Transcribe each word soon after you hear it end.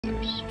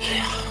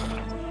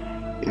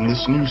In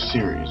this new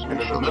series, we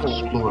shall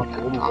explore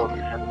that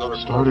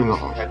topic, starting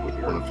off with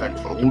one of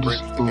the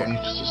oldest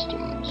belief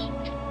systems,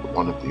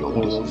 one of the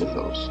oldest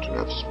mythos to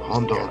have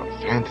spawned on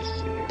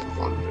fantasy and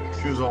wonder.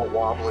 She was all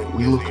wobbly.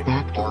 We look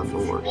back to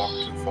the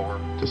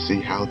Norse to see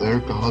how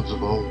their gods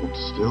of old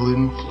still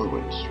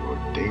influence your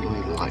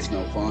daily life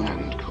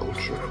and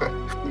culture.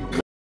 We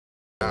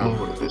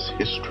explore this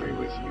history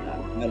with you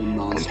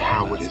and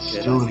how it is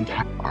still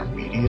impacting our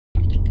media.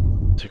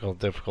 Technical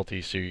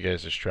difficulties, so you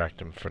guys distract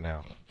him for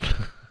now.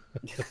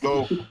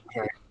 Oh, okay.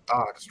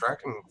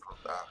 Distracting from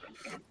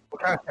that.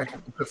 What kind of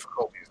technical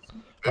difficulties?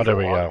 Oh, there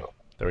we go.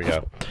 There we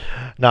go.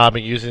 Now I've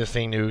been using this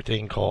new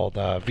thing called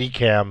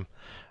VCam,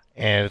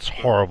 and it's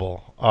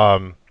horrible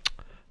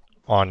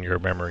on your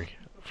memory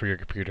for your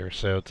computer.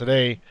 So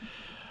today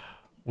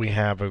we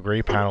have a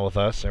great panel with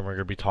us, and we're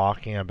going to be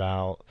talking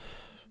about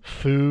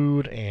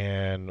food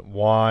and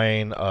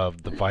wine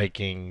of the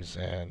Vikings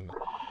and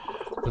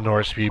the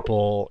Norse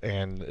people,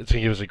 and it's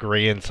going to give us a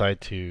great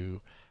insight to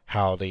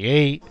how they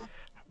ate,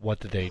 what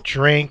did they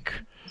drink,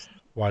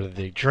 why did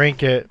they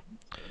drink it,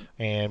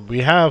 and we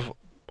have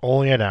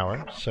only an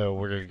hour, so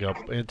we're going to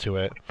go into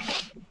it,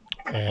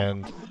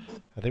 and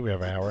I think we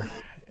have an hour,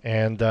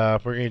 and we're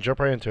going to jump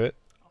right into it.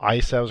 I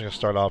said I was going to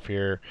start off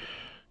here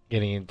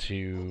getting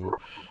into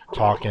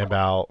talking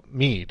about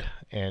mead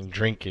and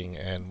drinking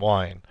and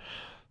wine.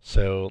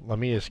 So let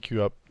me just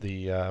cue up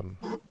the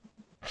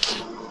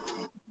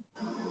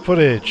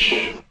footage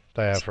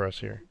that I have for us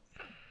here.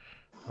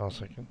 Hold on a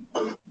second.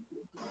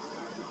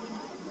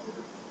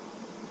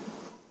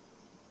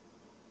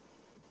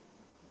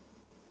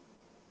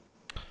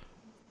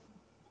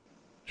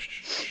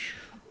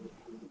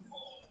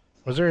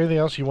 Was there anything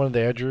else you wanted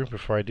to add, Drew,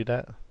 before I do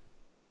that?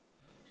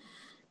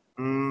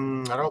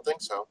 I don't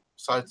think so.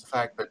 Besides the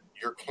fact that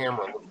your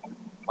camera looks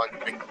like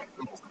a big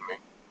symbol to me.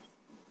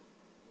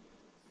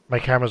 My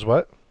camera's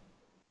what?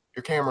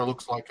 Your camera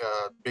looks like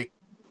a big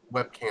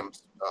webcam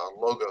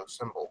logo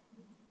symbol.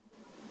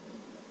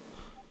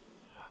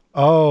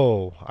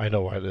 Oh, I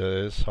know what it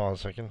is. Hold on a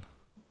second.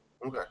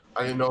 Okay.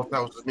 I didn't know if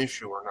that was an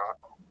issue or not.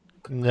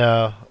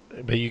 No,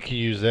 but you can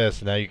use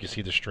this. Now you can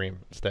see the stream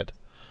instead.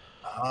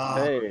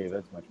 Hey,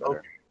 that's much better.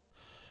 Okay.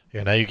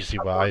 Yeah, now you can see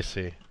what I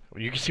see.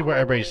 You can see what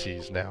everybody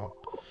sees now.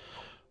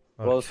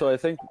 Okay. Well, so I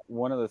think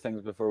one of the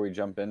things before we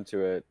jump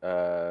into it,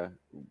 the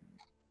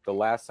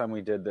last time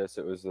we did this,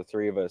 it was the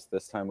three of us.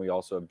 This time we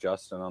also have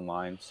Justin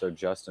online. So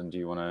Justin, do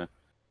you want to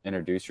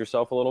introduce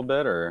yourself a little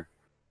bit, or?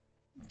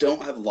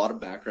 Don't have a lot of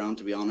background,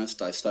 to be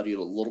honest. I studied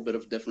a little bit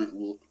of different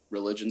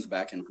religions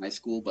back in high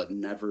school, but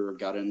never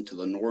got into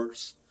the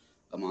Norse.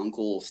 My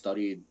uncle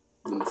studied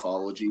the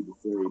mythology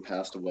before he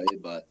passed away,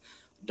 but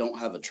don't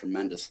have a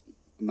tremendous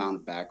amount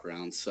of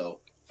background. So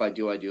if I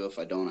do, I do. If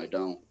I don't, I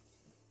don't.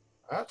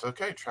 That's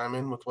okay. Chime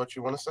in with what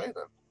you want to say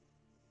then.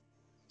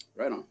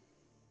 Right on.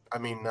 I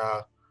mean,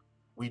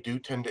 we do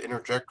tend to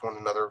interject one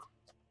another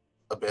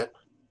a bit.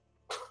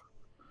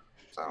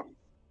 So.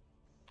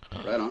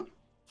 Right on.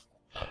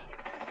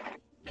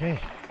 Okay,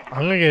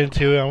 I'm going to get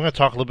into it. I'm going to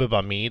talk a little bit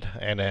about mead,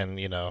 and then,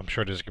 I'm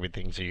sure there's going to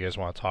be things that you guys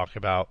want to talk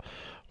about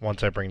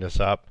once I bring this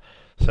up.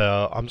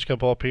 So I'm just going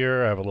to pull up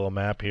here. I have a little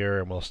map here,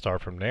 and we'll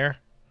start from there.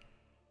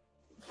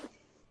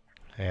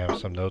 I have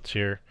some notes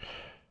here.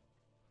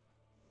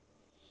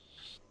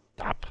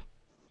 Stop.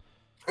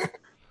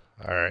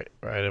 Alright,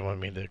 I didn't want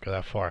me to go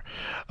that far.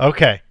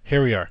 Okay,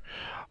 here we are.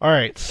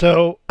 Alright,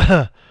 so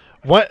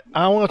what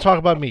I want to talk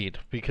about mead,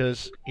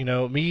 because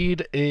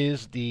mead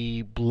is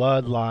the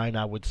bloodline,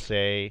 I would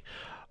say,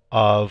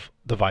 of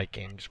the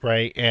Vikings,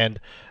 right? And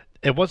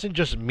it wasn't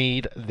just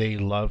mead they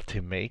loved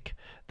to make.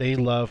 They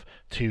loved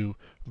to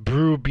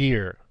brew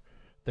beer.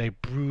 They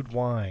brewed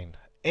wine,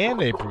 and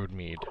they brewed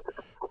mead,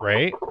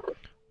 right?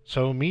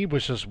 So mead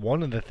was just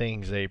one of the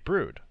things they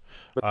brewed.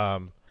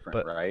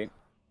 But right?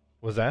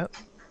 Was that?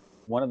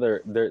 One of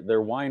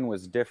their wine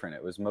was different.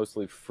 It was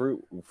mostly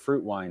fruit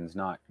wines,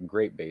 not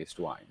grape-based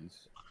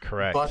wines.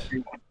 Correct. But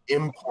they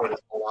imported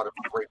a lot of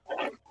grape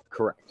wine.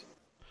 Correct.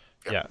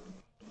 Yeah,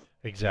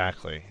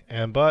 exactly.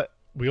 But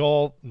we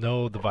all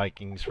know the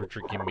Vikings for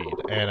drinking mead,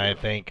 and I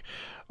think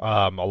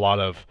a lot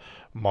of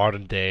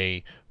modern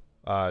day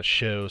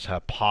shows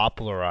have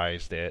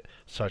popularized it,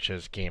 such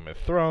as Game of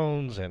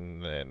Thrones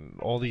and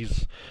all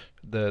these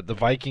the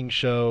Viking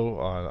show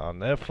on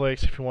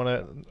Netflix, if you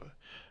want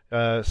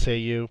to say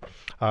you.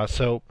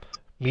 So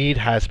mead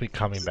has been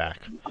coming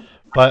back,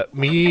 but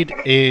mead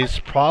is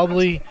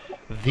probably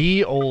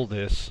the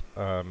oldest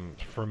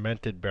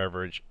fermented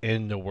beverage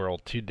in the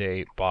world to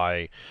date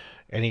by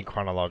any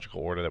chronological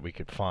order that we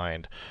could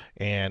find.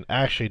 And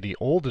actually the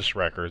oldest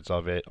records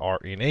of it are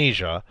in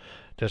Asia,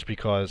 just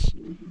because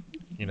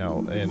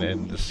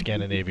in the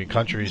Scandinavian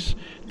countries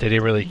they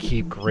didn't really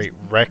keep great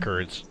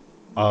records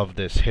of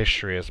this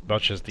history as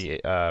much as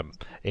the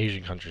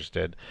Asian countries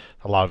did.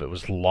 A lot of it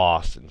was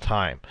lost in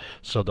time.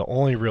 So the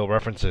only real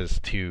references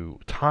to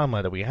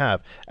timeline that we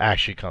have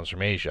actually comes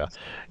from Asia.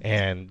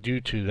 And due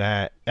to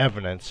that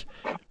evidence,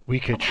 we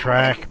could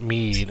track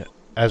mead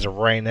as of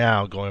right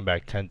now, going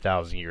back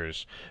 10,000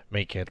 years,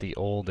 making it the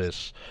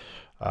oldest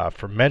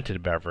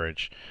fermented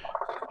beverage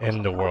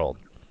in the world.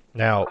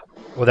 Now,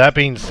 with that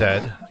being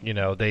said, you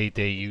know, they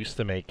used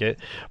to make it,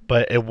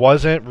 but it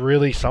wasn't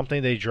really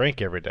something they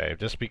drank every day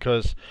just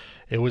because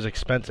it was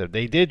expensive.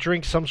 They did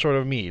drink some sort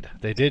of mead.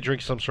 They did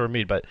drink some sort of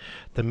mead, but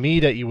the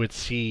mead that you would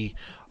see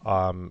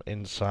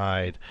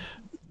inside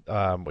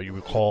what you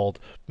would call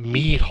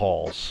mead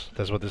halls.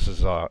 That's what this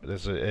is.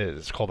 This is.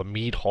 It's called a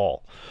mead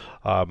hall.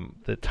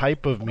 The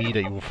type of mead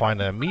that you will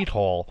find in a mead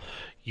hall,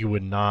 you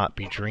would not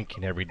be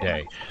drinking every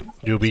day.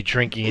 You would be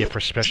drinking it for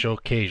special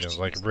occasions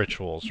like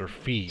rituals or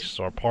feasts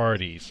or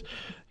parties.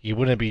 You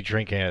wouldn't be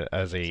drinking it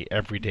as a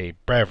everyday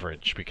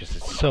beverage because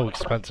it's so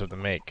expensive to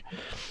make.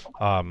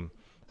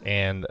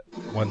 And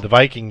when the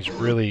Vikings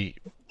really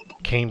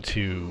came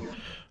to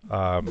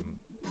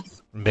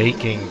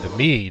making the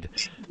mead,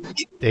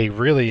 they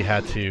really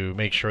had to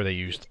make sure they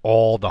used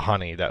all the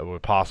honey that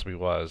would possibly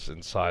was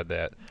inside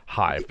that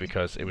hive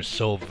because it was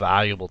so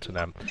valuable to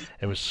them.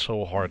 It was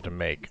so hard to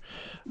make.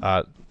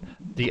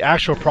 The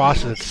actual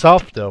process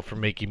itself, though, for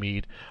making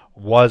mead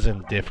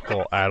wasn't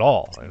difficult at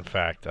all. In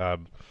fact,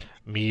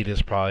 mead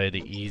is probably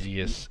the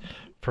easiest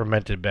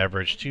fermented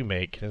beverage to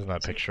make. There's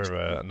not a picture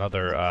of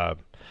another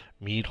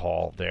mead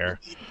hall there.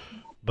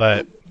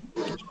 But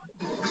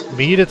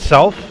mead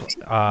itself is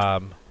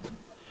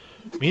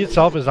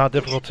not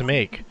difficult to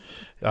make.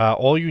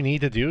 All you need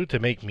to do to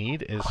make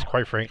mead is,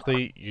 quite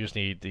frankly, you just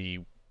need the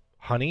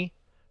honey,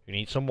 you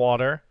need some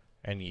water,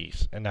 and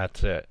yeast, and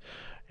that's it.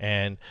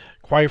 And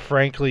quite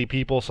frankly,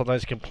 people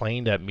sometimes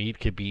complain that mead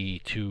could be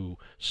too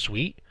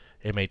sweet.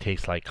 It may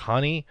taste like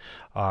honey,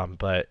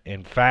 but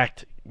in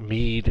fact,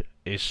 mead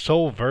is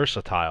so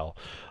versatile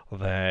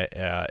that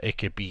it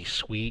could be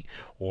sweet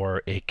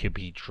or it could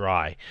be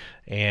dry.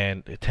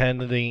 And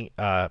depending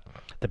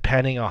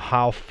on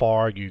how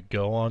far you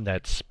go on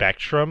that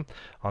spectrum,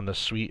 on the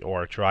sweet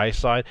or dry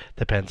side,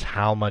 depends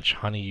how much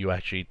honey you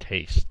actually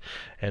taste.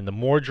 And the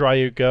more dry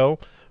you go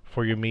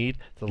for your mead,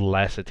 the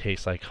less it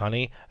tastes like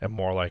honey and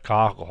more like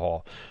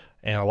alcohol.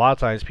 And a lot of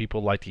times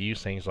people like to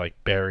use things like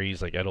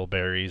berries, like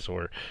elderberries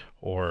or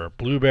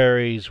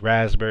blueberries,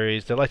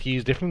 raspberries. They like to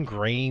use different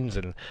grains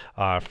and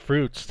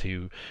fruits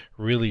to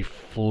really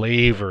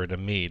flavor the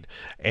mead.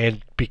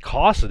 And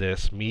because of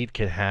this, mead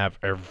can have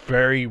a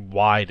very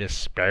wide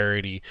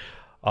disparity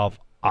of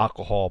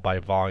alcohol by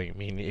volume. I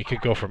mean, it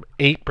could go from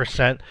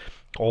 8%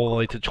 all the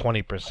way to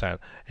 20%.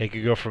 It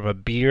could go from a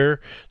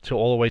beer to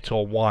all the way to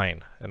a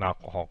wine in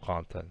alcohol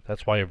content.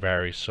 That's why it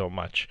varies so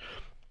much.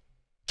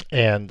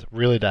 And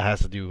really that has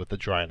to do with the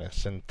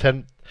dryness. And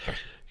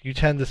you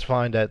tend to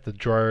find that the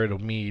drier the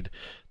mead,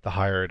 the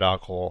higher the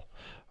alcohol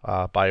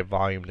by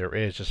volume there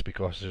is, just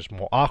because there's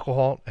more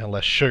alcohol and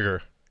less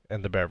sugar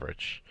in the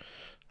beverage.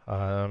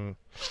 So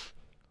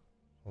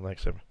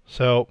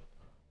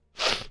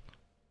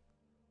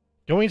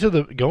going to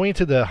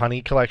the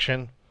honey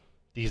collection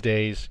these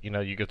days, you know,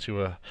 you go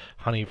to a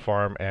honey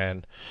farm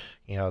and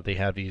you know they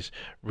have these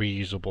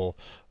reusable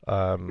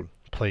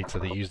plates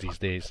that they use these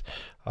days.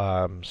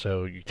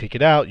 So you take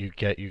it out, you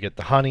get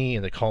the honey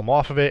and the comb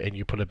off of it, and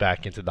you put it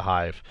back into the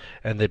hive,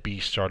 and the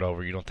bees start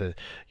over. You don't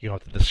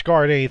have to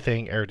discard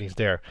anything. Everything's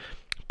there.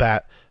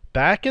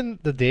 Back in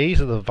the days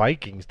of the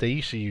Vikings, they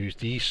used to use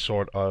these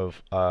sort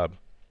of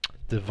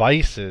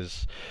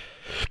devices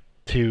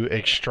to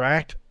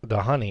extract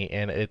the honey,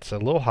 and it's a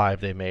little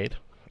hive they made,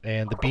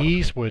 and the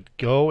bees would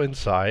go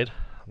inside.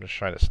 I'm just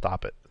trying to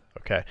stop it.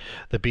 Okay,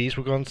 the bees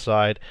would go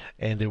inside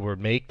and they would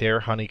make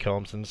their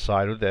honeycombs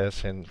inside of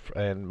this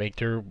and make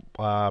their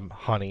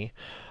honey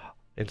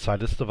inside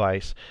this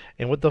device.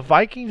 And what the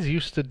Vikings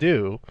used to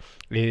do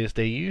is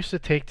they used to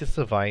take this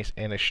device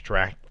and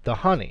extract the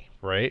honey,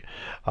 right,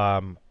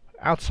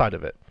 outside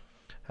of it.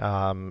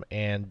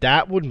 And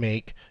that would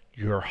make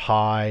your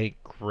high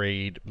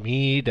grade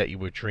mead that you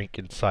would drink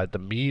inside the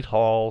mead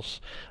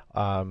halls.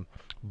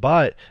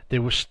 But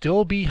there would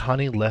still be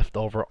honey left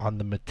over on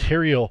the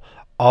material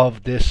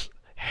of this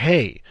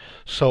hay,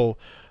 so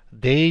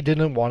they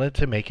didn't want it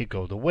to make it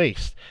go to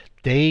waste.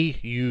 They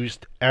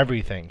used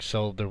everything,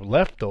 so the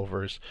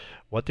leftovers,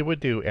 what they would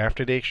do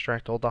after they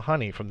extract all the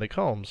honey from the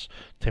combs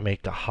to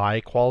make the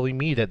high quality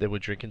mead that they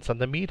would drink inside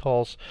the mead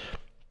halls,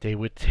 they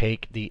would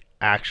take the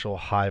actual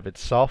hive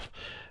itself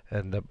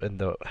and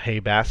the hay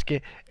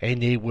basket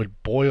and they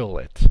would boil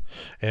it.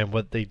 And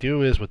what they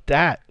do is with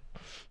that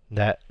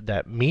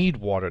mead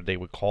water, they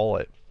would call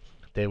it,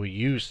 they would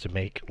use to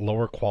make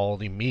lower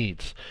quality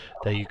meads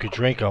that you could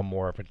drink on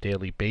more of a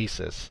daily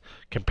basis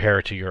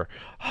compared to your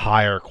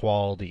higher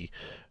quality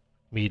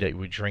mead that you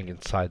would drink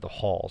inside the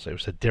halls. It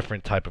was a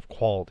different type of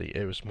quality.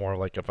 It was more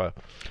like of a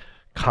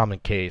common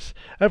case.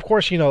 And of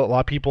course, you know, a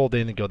lot of people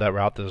didn't go that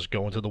route. They just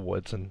go into the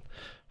woods and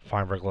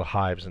find regular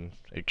hives and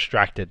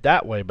extract it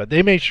that way. But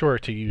they made sure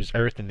to use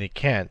everything they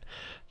can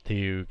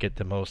to get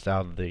the most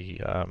out of the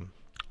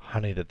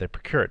honey that they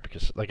procured,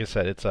 because like I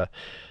said, it's a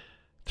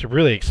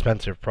really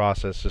expensive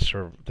process, just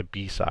for the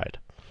bee side.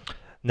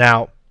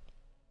 Now,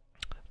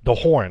 the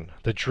horn,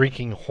 the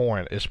drinking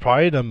horn, is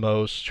probably the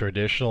most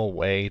traditional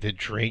way to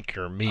drink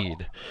your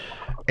mead.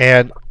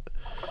 And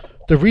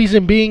the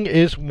reason being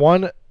is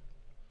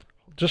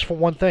just for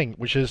one thing,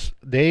 which is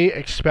they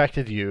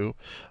expected you,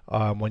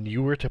 when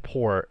you were to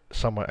pour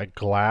someone a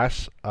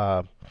glass,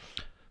 let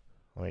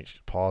me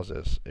pause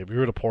this. If you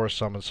were to pour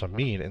someone some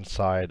mead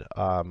inside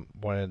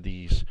one of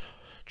these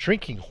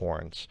drinking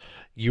horns,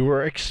 you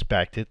were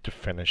expected to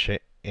finish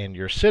it in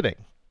your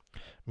sitting.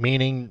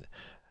 Meaning,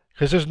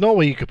 because there's no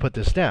way you could put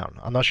this down.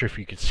 I'm not sure if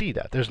you could see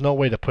that. There's no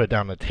way to put it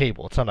down on the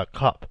table. It's not a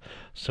cup.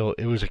 So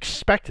it was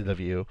expected of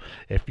you,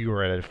 if you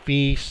were at a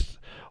feast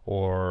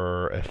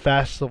or a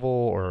festival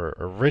or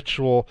a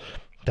ritual,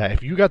 that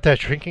if you got that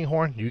drinking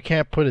horn, you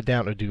can't put it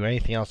down or do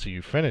anything else till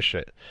you finish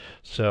it.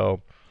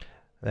 So,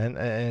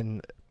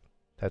 and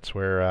that's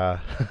where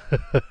a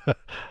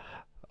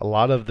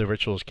lot of the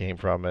rituals came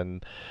from,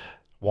 and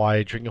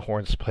why drinking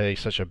horns play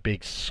such a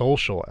big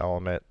social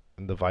element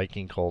in the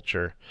Viking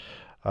culture.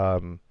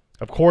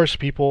 Of course,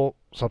 people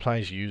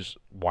sometimes use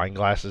wine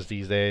glasses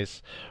these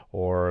days,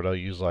 or they'll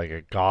use like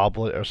a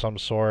goblet or some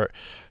sort.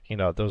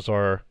 Those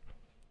are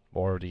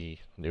more the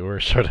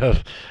newer sort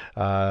of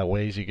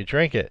ways you could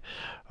drink it,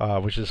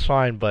 which is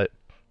fine. But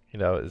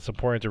it's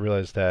important to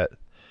realize that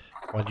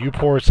when you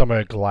pour someone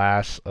a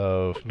glass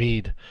of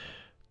mead,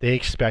 they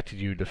expected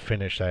you to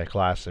finish that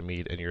glass of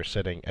mead in your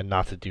sitting and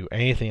not to do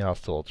anything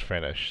else till it's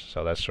finished.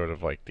 So that's sort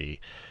of like the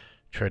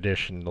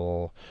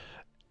traditional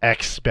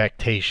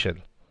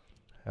expectation.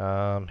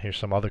 Here's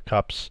some other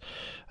cups,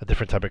 a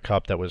different type of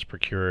cup that was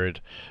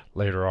procured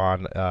later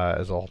on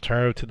as an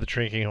alternative to the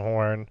drinking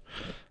horn.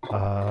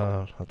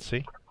 Let's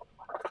see.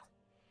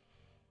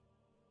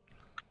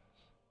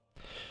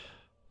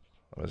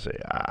 Let's see.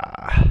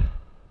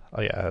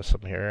 Oh yeah, I have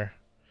some here.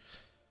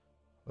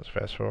 Let's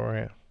fast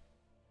forward.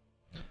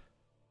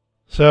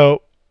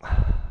 So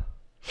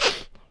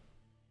there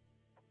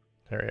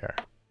we are.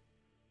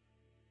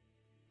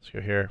 Let's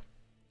go here.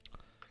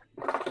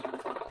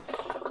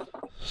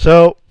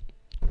 So,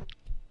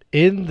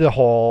 in the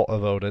Hall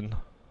of Odin,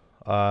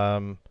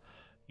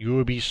 you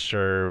will be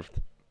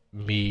served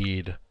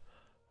mead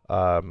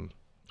on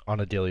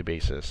a daily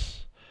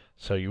basis.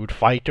 So you would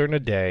fight during the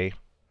day,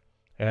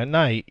 and at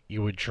night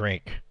you would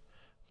drink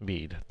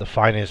mead, the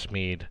finest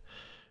mead,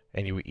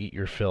 and you would eat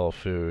your fill of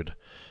food.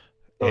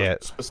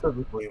 And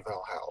specifically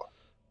Valhalla.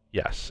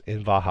 Yes,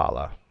 in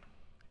Valhalla.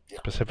 Yeah.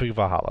 Specifically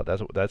Valhalla.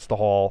 That's the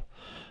Hall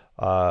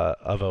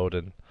of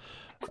Odin.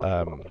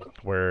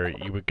 Where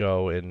you would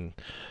go, and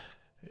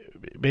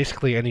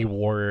basically any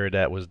warrior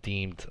that was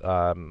deemed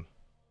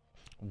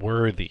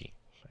worthy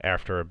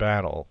after a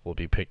battle will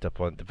be picked up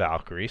on the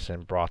Valkyries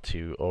and brought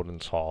to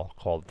Odin's Hall,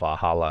 called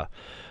Valhalla,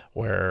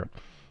 where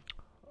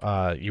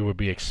you would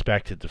be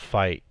expected to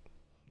fight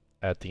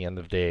at the end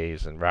of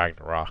days in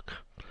Ragnarok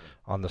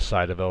on the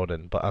side of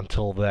Odin. But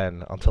until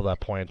that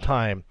point in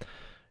time,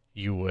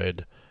 you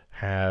would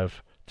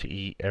have to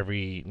eat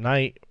every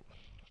night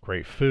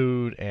great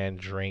food and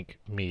drink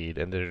mead,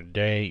 and the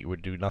day you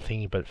would do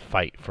nothing but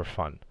fight for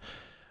fun.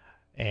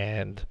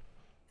 And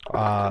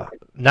now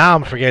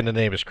I'm forgetting the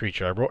name of this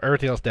creature. I wrote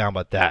everything else down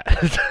but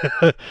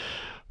that.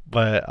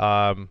 But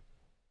I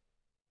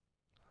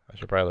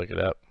should probably look it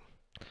up.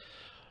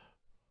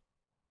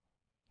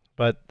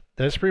 But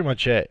that's pretty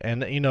much it.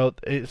 And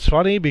it's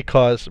funny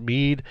because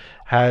mead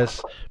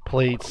has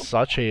played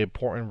such an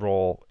important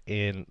role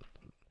in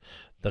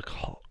the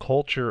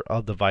culture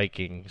of the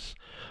Vikings.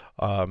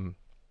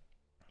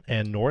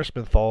 And Norse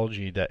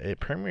mythology, that it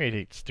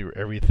permeates through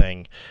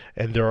everything.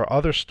 And there are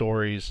other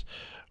stories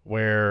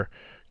where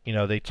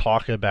they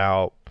talk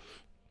about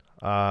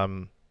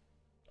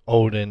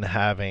Odin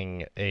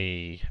having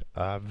a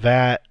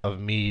vat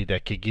of mead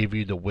that could give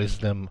you the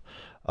wisdom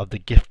of the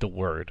gift of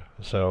word.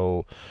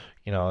 So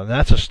and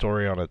that's a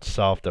story on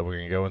itself that we're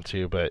going to go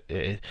into, but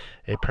it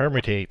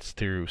permeates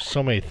through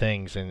so many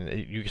things,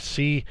 and you can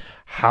see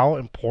how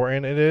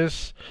important it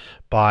is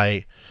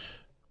by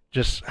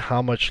just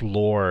how much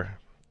lore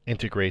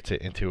integrates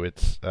it into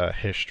its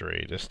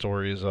history. The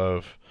stories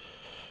of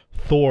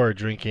Thor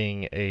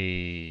drinking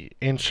a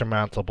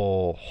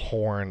insurmountable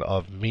horn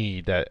of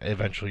mead that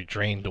eventually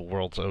drained the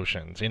world's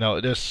oceans.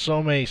 There's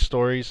so many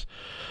stories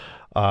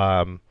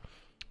about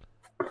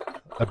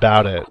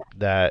it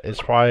that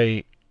it's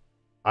probably,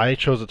 I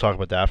chose to talk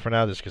about that for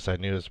now just because I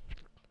think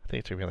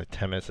it took me like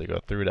 10 minutes to go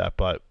through that,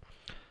 but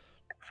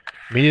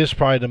mead is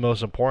probably the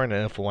most important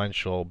and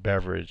influential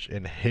beverage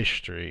in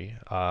history,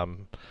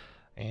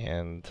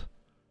 and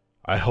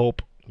I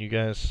hope you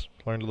guys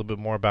learned a little bit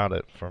more about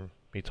it from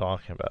me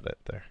talking about it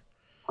there.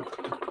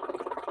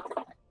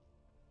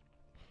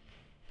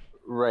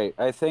 Right.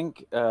 I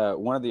think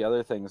one of the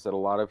other things that a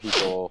lot of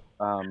people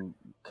kind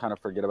of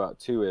forget about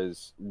too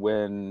is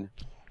when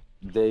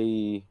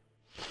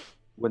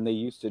they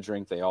used to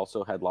drink, they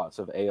also had lots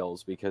of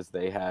ales because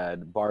they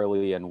had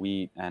barley and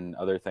wheat and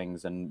other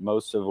things, and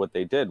most of what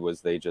they did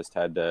was they just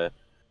had to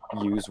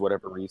use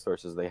whatever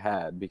resources they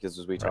had, because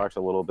as we talked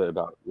a little bit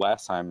about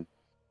last time,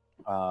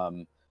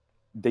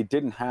 they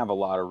didn't have a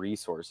lot of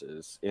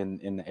resources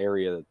in the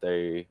area that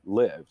they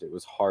lived. It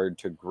was hard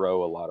to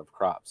grow a lot of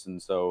crops,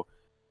 and so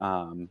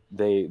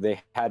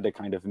they had to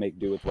kind of make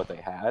do with what they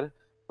had.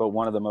 But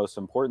one of the most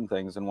important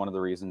things, and one of the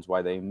reasons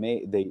why they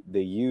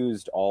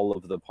used all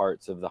of the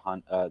parts of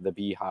the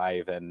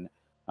beehive and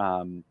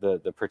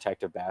the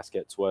protective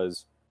baskets,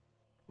 was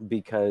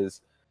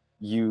because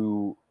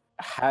you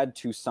had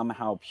to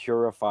somehow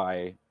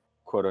purify,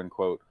 quote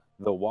unquote,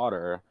 the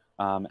water,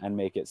 and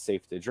make it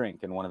safe to drink.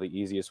 And one of the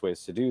easiest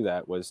ways to do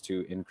that was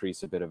to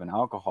increase a bit of an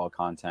alcohol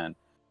content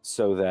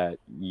so that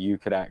you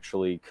could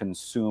actually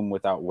consume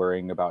without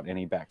worrying about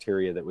any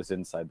bacteria that was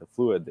inside the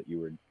fluid that you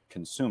were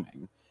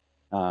consuming.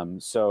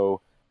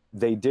 So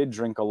they did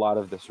drink a lot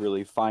of this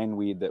really fine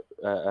mead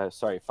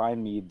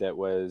that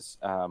was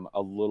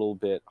a little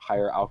bit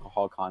higher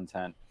alcohol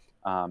content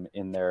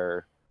in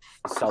their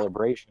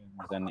celebrations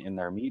and in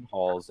their mead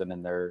halls and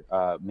in their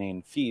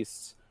main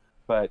feasts.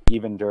 But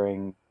even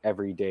during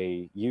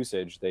everyday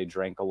usage, they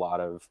drank a lot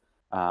of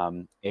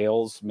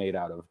ales made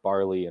out of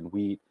barley and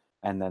wheat,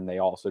 and then they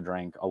also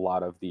drank a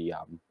lot of the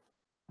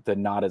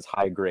not as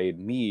high grade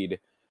mead,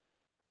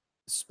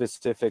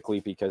 specifically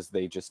because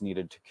they just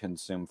needed to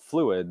consume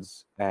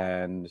fluids,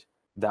 and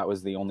that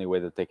was the only way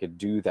that they could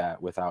do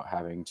that without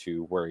having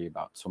to worry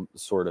about some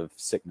sort of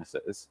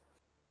sicknesses.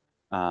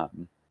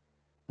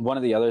 One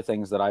of the other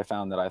things that I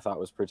found that I thought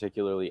was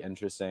particularly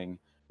interesting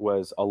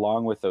was,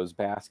 along with those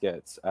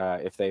baskets,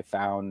 if they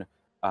found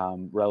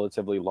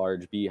relatively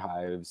large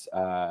beehives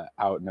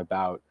out and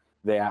about,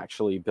 they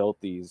actually built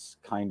these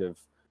kind of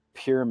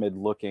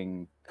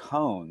pyramid-looking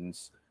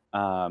cones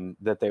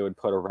that they would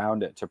put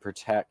around it to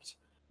protect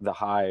the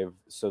hive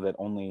so that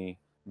only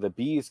the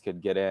bees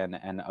could get in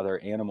and other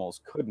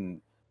animals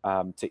couldn't,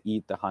 to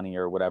eat the honey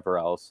or whatever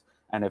else.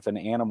 And if an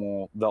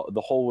animal,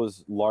 the hole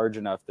was large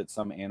enough that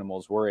some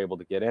animals were able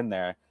to get in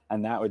there,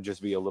 and that would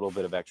just be a little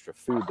bit of extra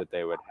food that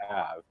they would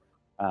have.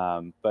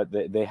 But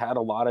they had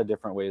a lot of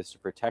different ways to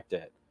protect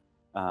it.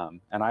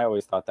 And I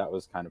always thought that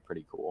was kind of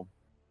pretty cool.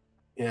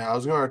 Yeah, I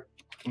was going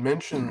to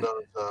mention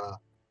those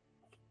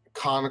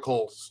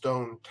conical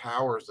stone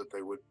towers that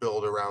they would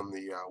build around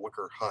the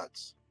wicker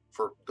huts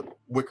for the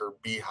wicker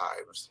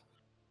beehives.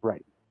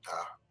 Right.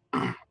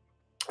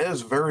 It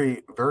is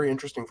very, very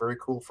interesting, very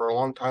cool. For a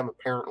long time,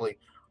 apparently,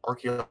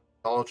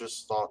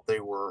 archaeologists thought they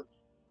were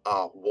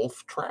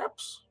wolf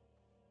traps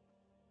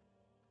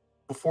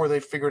before they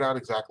figured out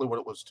exactly what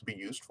it was to be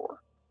used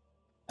for.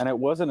 And it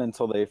wasn't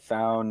until they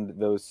found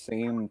those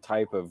same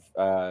type of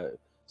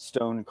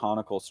stone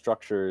conical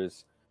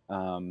structures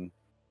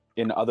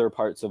in other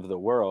parts of the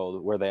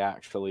world where they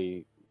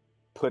actually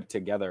put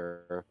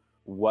together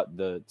what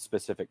the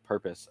specific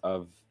purpose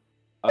of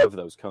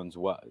those cones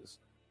was.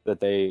 That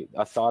they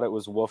thought it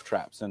was wolf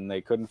traps, and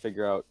they couldn't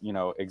figure out,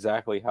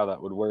 exactly how that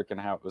would work and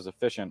how it was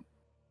efficient,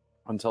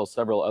 until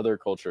several other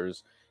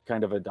cultures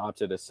kind of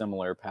adopted a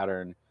similar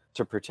pattern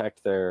to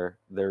protect their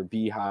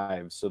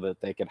beehives so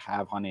that they could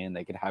have honey and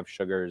they could have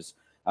sugars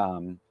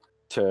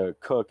to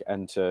cook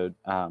and to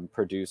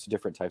produce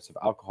different types of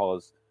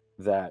alcohols,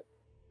 that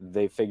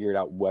they figured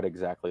out what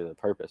exactly the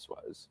purpose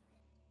was.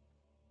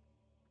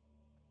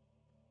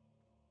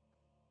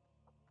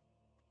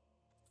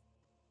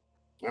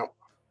 Yep.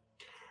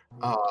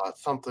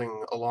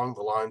 Something along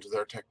the lines of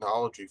their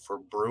technology for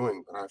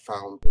brewing that I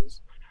found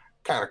was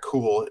kind of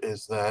cool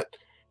is that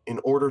in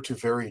order to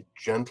very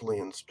gently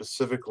and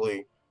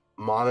specifically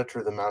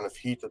monitor the amount of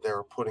heat that they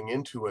were putting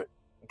into it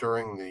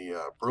during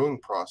the brewing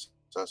process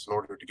in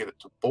order to get it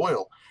to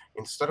boil,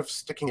 instead of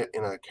sticking it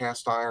in a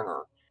cast iron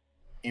or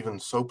even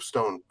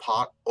soapstone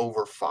pot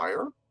over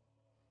fire,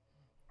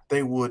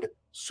 they would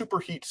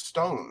superheat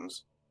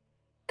stones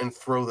and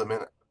throw them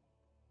in it.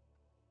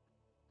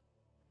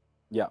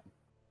 Yeah.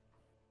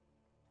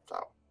 So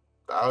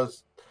that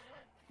was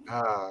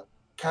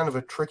kind of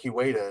a tricky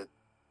way to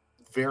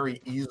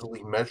very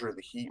easily measure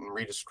the heat and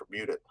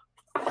redistribute it.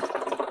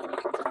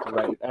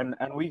 Right, and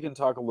we can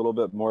talk a little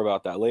bit more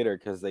about that later,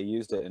 because they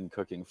used it in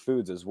cooking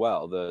foods as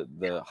well.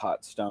 The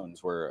hot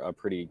stones were a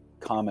pretty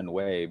common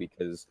way,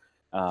 because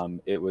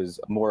it was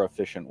a more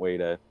efficient way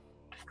to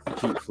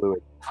heat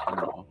fluid.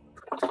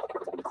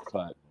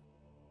 But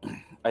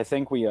I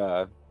think we,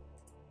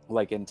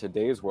 like in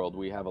today's world,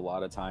 we have a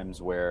lot of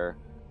times where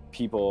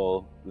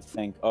people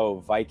think, oh,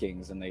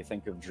 Vikings, and they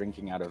think of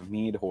drinking out of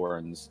mead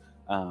horns,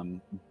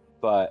 and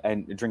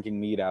drinking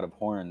mead out of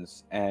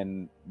horns,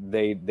 and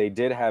they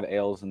did have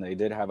ales and they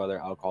did have other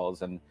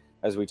alcohols, and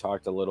as we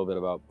talked a little bit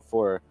about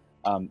before,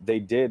 they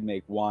did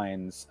make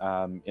wines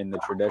in the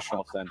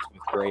traditional sense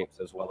with grapes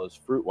as well as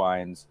fruit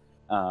wines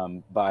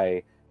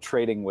by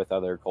trading with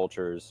other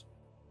cultures,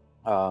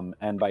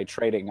 and by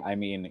trading I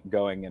mean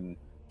going and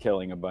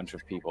killing a bunch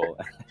of people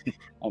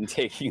and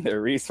taking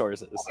their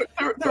resources.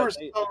 There was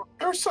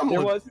some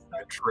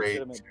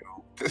trade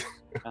too.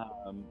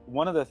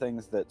 One of the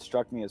things that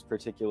struck me as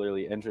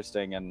particularly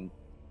interesting, and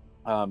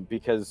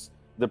because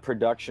the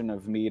production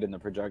of mead and the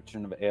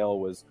production of ale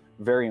was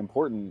very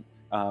important,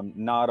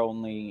 not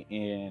only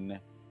in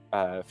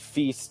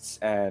feasts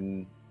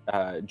and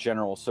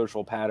general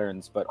social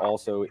patterns, but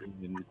also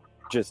in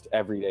just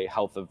everyday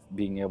health of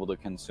being able to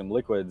consume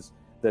liquids,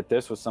 that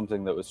this was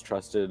something that was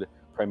trusted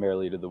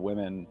primarily to the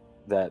women,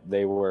 that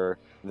they were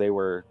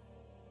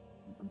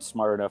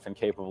smart enough and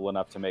capable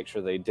enough to make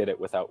sure they did it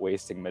without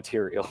wasting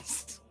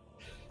materials.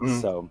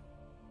 So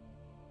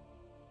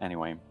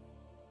anyway,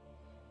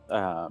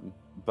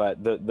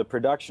 but the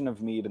production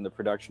of mead and the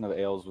production of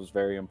ales was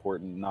very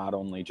important, not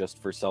only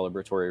just for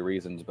celebratory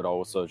reasons, but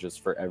also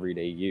just for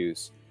everyday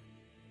use.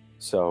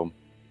 So,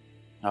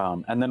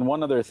 and then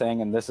one other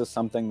thing, and this is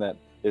something that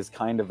is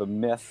kind of a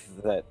myth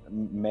that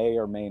may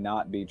or may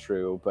not be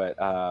true, but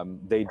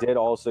they did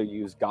also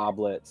use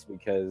goblets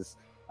because,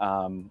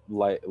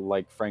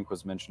 like Frank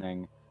was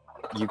mentioning,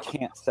 you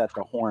can't set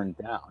the horn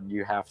down.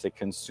 You have to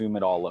consume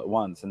it all at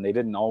once. And they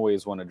didn't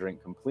always want to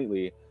drink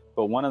completely.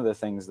 But one of the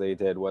things they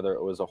did, whether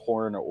it was a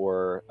horn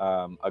or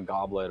a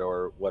goblet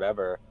or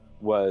whatever,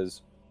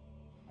 was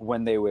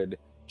when they would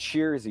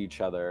cheers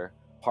each other,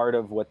 part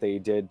of what they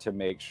did to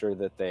make sure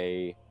that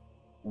they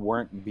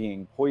weren't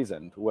being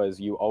poisoned was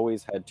you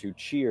always had to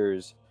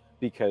cheers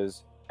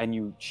and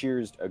you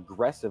cheersed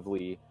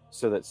aggressively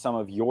so that some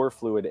of your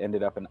fluid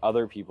ended up in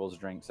other people's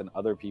drinks and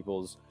other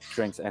people's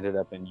drinks ended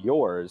up in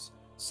yours,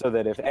 so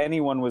that if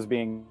anyone was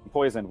being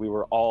poisoned, we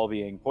were all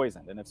being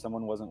poisoned. And if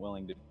someone wasn't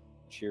willing to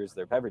cheers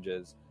their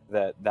beverages,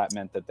 that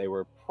meant that they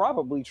were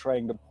probably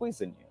trying to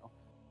poison you.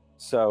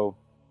 So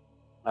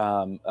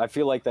I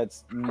feel like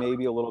that's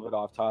maybe a little bit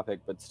off topic,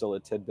 but still a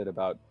tidbit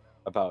about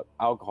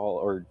alcohol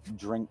or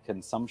drink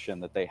consumption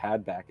that they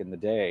had back in the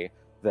day,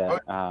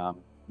 that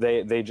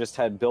they just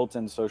had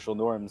built-in social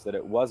norms, that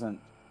it wasn't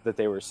that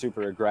they were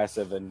super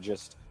aggressive and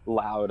just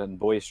loud and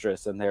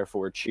boisterous and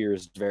therefore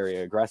cheers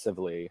very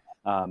aggressively.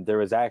 There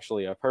was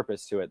actually a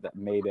purpose to it that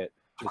made it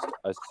just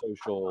a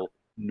social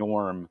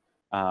norm,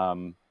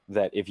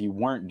 that if you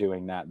weren't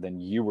doing that, then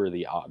you were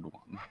the odd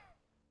one.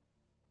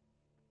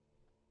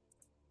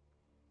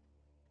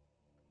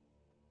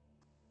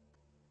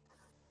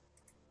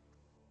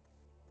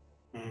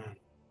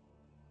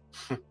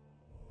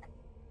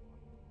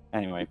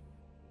 Anyway,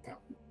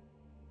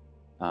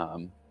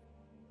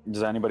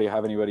 does anybody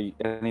have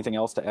anything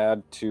else to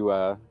add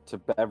to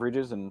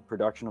beverages and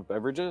production of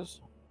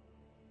beverages?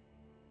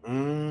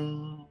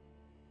 I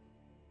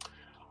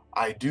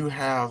do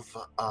have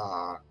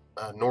a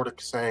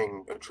Nordic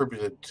saying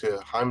attributed to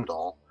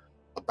Heimdall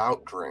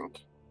about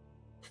drink.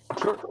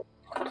 Sure.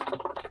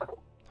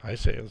 I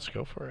say let's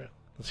go for it.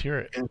 Let's hear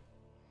it.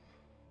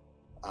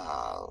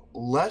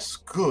 Less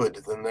good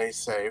than they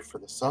say for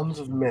the sons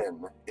of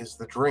men is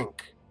the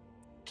drink,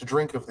 to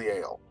drink of the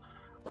ale.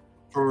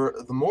 For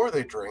the more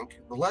they drink,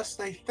 the less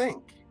they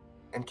think,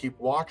 and keep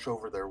watch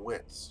over their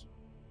wits.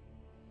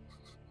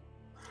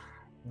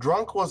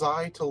 Drunk was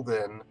I till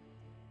then,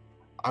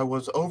 I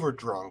was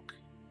overdrunk,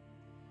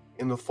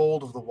 in the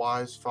fold of the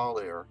wise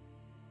Falier.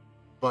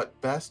 But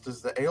best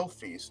is the ale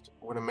feast,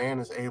 when a man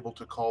is able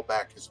to call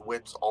back his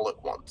wits all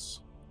at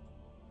once.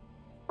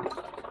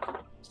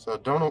 So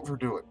don't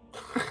overdo it.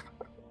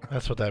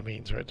 That's what that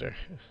means right there.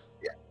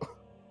 Yeah.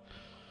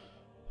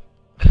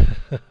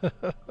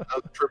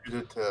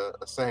 Attributed to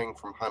a saying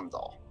from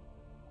Heimdall.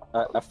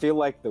 I feel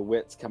like the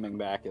wits coming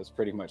back is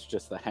pretty much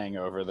just the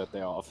hangover that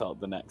they all felt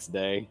the next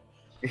day.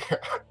 Yeah.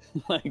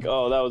 Like,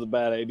 oh, that was a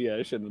bad idea.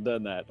 I shouldn't have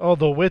done that. Oh,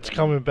 the wits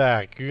coming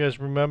back. You guys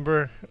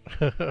remember?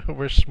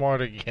 We're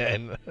smart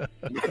again.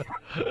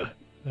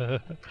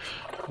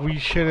 We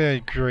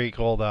shouldn't drink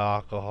all the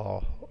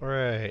alcohol.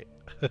 Right.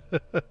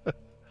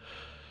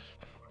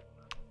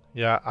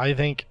 Yeah, I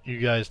think you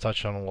guys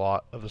touched on a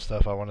lot of the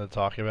stuff I wanted to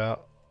talk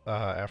about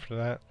after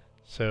that.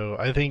 So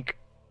I think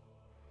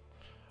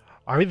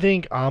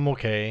I'm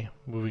okay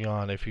moving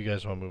on if you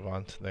guys want to move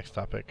on to the next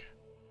topic.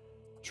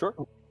 Sure.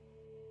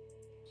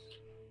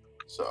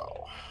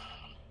 So,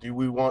 do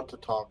we want to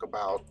talk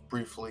about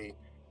briefly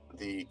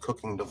the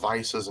cooking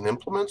devices and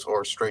implements,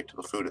 or straight to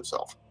the food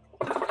itself?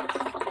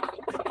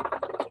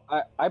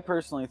 I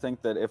personally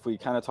think that if we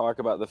kind of talk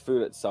about the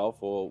food itself,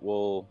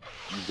 we'll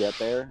get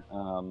there.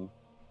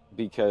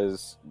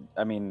 Because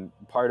I mean,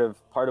 part of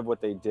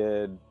what they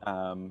did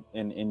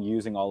in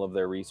using all of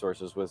their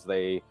resources was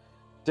they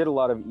did a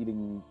lot of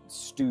eating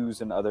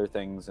stews and other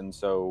things, and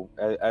so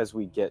as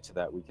we get to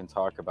that, we can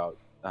talk about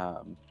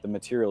the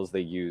materials they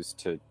use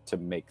to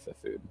make the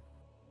food.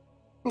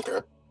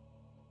 Okay.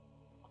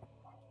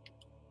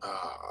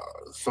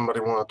 Somebody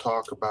want to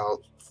talk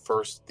about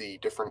first the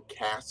different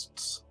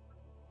castes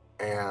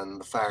and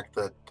the fact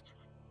that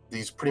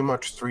these pretty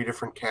much 3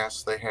 different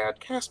castes they had.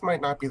 Caste might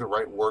not be the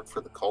right word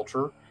for the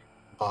culture,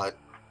 but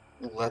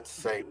let's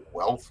say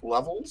wealth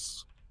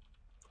levels,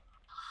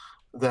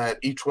 that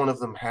each one of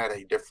them had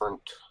a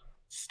different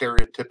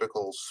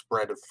stereotypical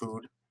spread of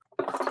food.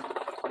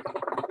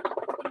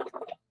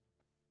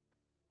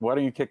 Why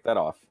don't you kick that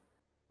off?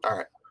 All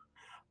right.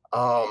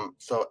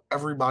 So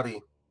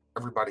everybody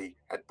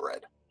had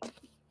bread.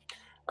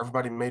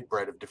 Everybody made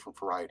bread of different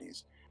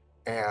varieties,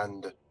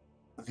 and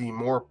the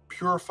more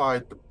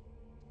purified the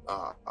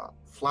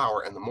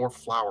flour and the more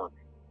flour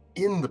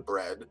in the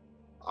bread,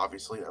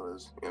 obviously that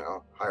was, you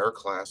know, higher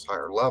class,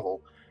 higher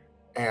level,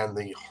 and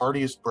the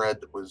heartiest bread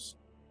that was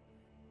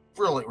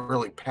really,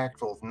 really packed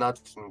full of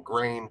nuts and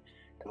grain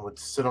and would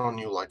sit on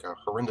you like a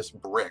horrendous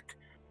brick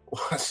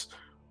was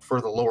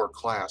for the lower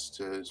class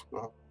to,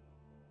 well,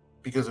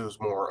 because it was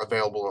more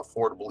available,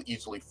 affordable,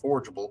 easily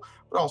forgeable,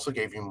 but also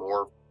gave you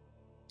more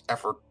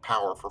effort,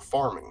 power for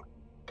farming.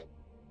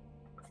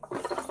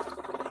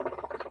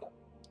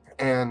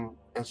 And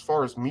as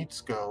far as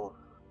meats go,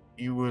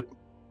 you would,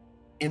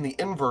 in the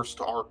inverse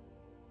to our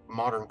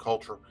modern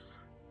culture,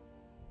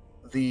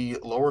 the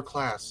lower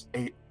class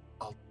ate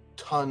a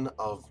ton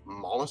of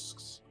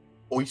mollusks,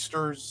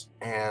 oysters,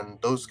 and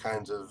those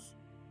kinds of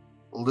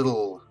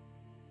little,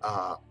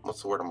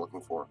 what's the word I'm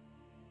looking for?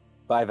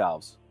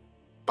 Bivalves.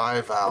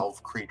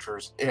 Bivalve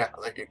creatures. Yeah,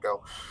 there you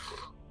go.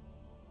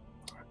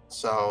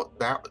 So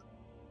that,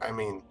 I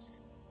mean,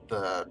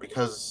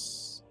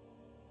 because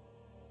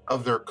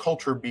of their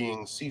culture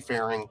being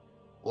seafaring,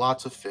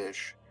 lots of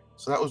fish,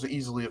 so that was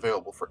easily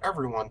available for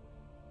everyone,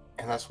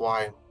 and that's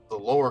why the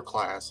lower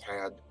class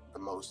had the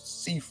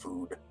most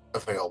seafood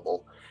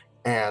available,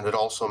 and it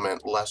also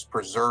meant less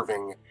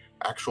preserving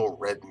actual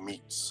red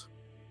meats.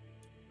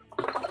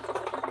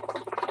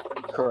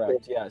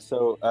 Correct. Yeah.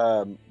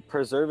 So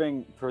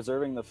preserving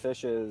the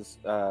fishes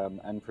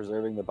and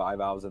preserving the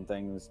bivalves and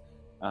things,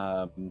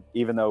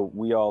 even though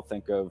we all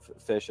think of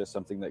fish as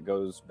something that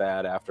goes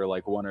bad after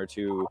like 1 or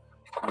 2,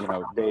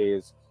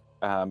 days,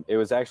 it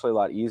was actually a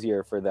lot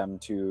easier for them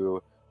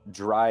to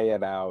dry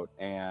it out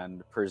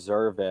and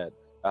preserve it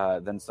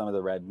than some of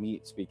the red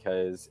meats,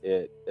 because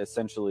it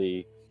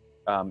essentially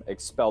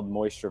expelled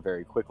moisture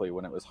very quickly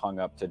when it was hung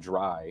up to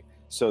dry.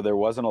 So there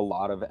wasn't a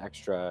lot of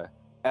extra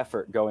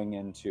effort going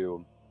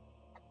into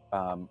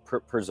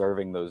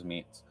preserving those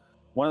meats.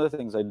 One of the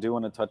things I do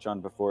want to touch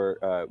on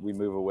before we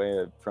move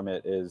away from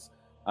it is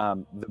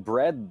the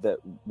bread that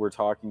we're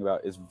talking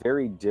about is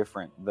very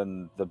different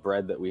than the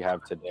bread that we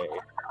have today.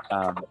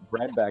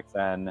 Bread back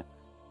then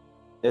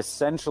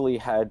essentially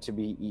had to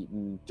be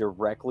eaten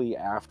directly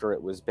after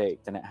it was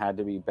baked, and it had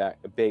to be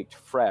baked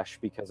fresh,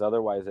 because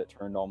otherwise it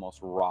turned almost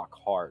rock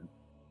hard,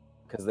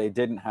 because they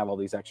didn't have all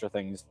these extra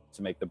things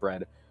to make the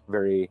bread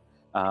very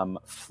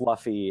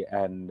fluffy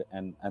and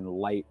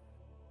light.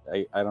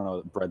 I don't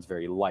know that bread's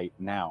very light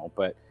now,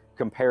 but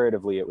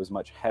comparatively it was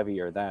much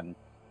heavier then.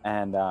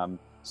 And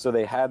so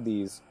they had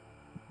these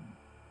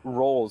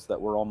rolls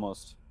that were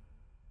almost,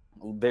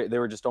 they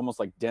were just almost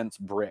like dense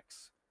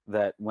bricks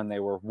that when they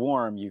were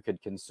warm you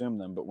could consume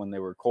them, but when they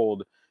were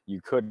cold you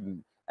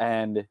couldn't.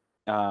 And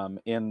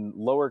in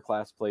lower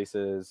class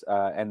places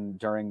and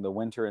during the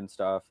winter and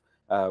stuff,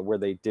 where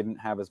they didn't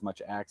have as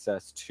much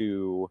access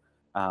to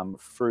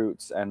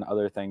fruits and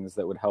other things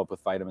that would help with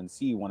vitamin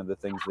C, one of the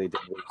things they did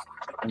was,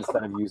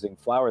 instead of using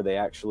flour, they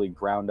actually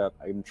ground up,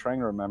 I'm trying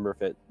to remember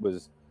if it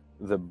was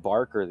the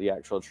bark or the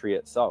actual tree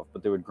itself,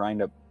 but they would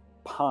grind up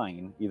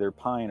pine, either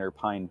pine or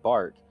pine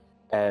bark,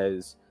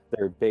 as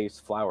their base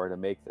flour to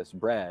make this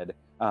bread,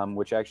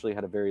 which actually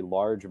had a very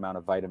large amount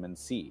of vitamin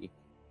C.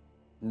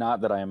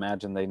 Not that I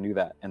imagine they knew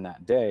that in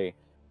that day,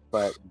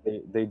 but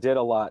they did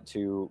a lot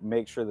to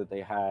make sure that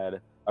they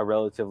had a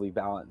relatively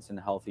balanced and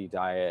healthy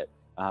diet,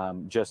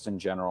 just in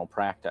general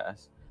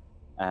practice.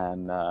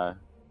 And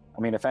I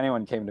mean, if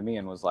anyone came to me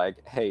and was like,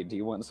 hey, do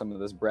you want some of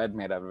this bread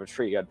made out of a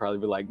tree, I'd probably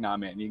be like, nah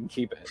man, you can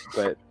keep it.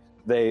 But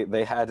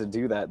they had to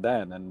do that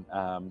then.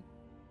 And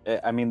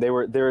I mean, they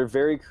were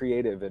very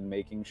creative in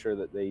making sure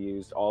that they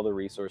used all the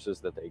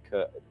resources that they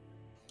could.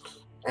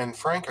 And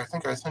Frank, I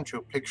think I sent you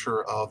a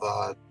picture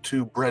of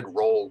 2 bread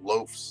roll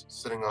loaves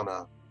sitting on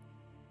a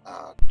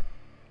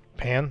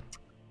Pan?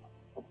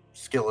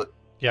 skillet.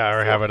 Yeah, I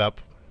already have it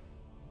up.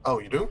 Oh,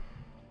 you do?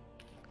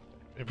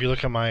 If you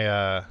look at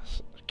my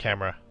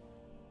camera,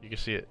 you can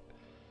see it.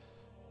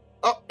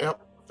 Oh,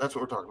 yep. That's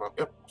what we're talking about.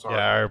 Yep. Sorry.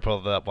 Yeah, I already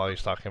pulled it up while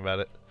he's talking about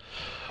it.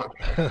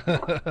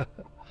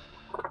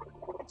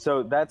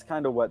 So that's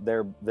kind of what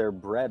their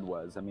bread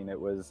was. I mean, it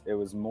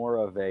was more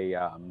of a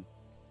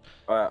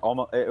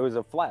almost, it was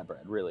a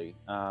flatbread, really.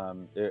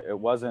 It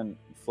wasn't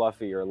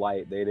fluffy or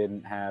light. They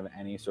didn't have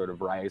any sort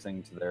of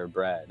rising to their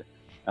bread,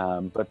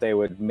 but they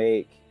would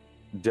make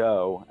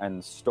dough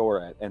and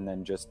store it and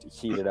then just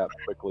heat it up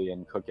quickly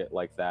and cook it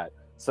like that,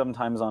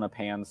 sometimes on a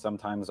pan,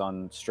 sometimes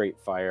on straight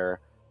fire,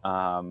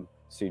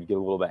 so you'd get a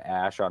little bit of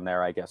ash on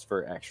there, I guess,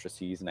 for extra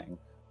seasoning.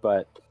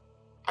 But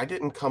I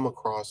didn't come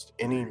across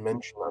any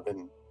mention of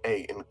an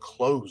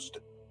enclosed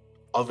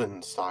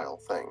oven style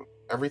thing.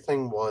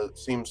 Everything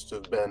seems to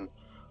have been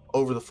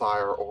over the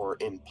fire or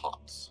in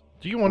pots.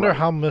 Do you wonder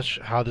how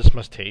this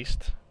must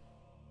taste?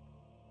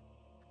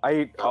 I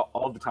eat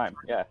all the time.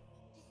 Yeah.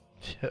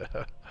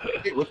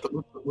 Hey, with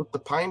the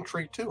pine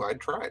tree too, I'd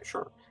try it.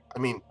 Sure. I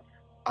mean,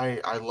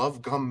 I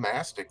love gum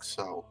mastic,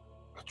 so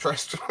I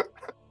trust.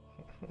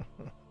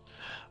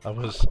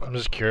 I'm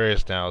just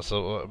curious now.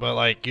 So, but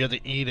like you have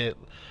to eat it.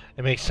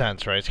 It makes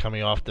sense, right? It's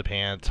coming off the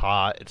pan. It's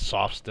hot. It's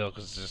soft still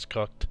because it's just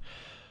cooked.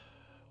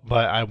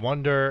 But I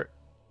wonder,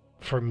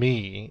 for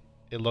me,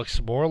 it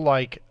looks more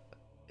like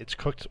it's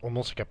cooked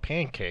almost like a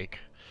pancake.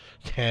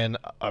 than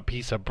a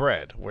piece of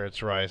bread where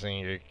it's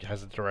rising, it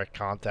has a direct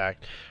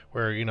contact,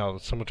 where, you know,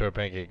 similar to a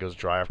pancake, it goes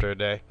dry after a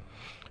day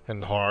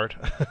and hard.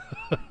 That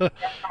kind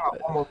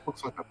of almost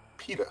looks like a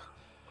pita.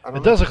 I It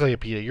don't does know. look like a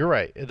pita. You're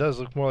right. It does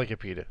look more like a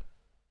pita.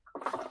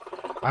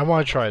 I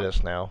want to try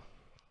this now.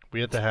 We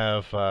have to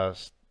have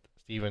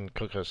Steven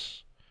cook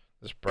us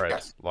this bread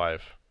Yes.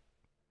 live.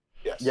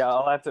 Yes. Yeah,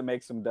 I'll have to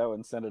make some dough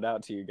and send it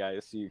out to you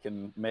guys so you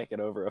can make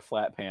it over a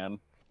flat pan.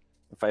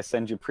 If I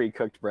send you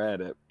pre-cooked bread,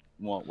 it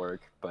won't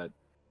work. But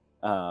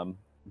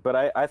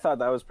I thought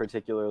that was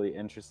particularly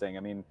interesting.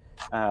 I mean,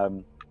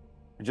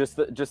 just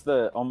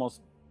the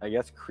almost, I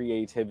guess,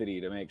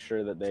 creativity to make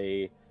sure that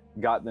they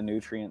got the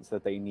nutrients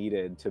that they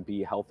needed to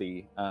be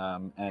healthy,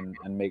 and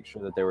make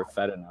sure that they were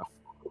fed enough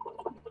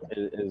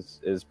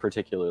is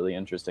particularly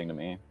interesting to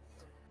me.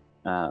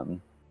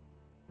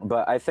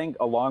 But I think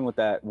along with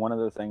that, one of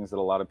the things that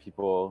a lot of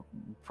people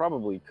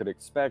probably could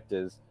expect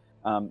is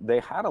they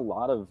had a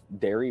lot of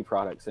dairy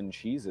products and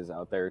cheeses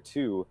out there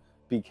too,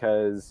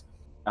 because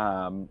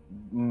a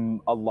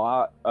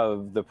lot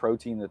of the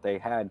protein that they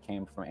had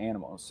came from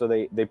animals. So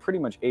they pretty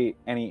much ate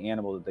any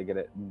animal that they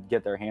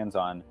get their hands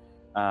on.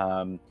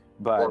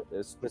 But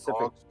specific.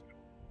 Dogs.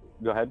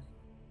 Go ahead.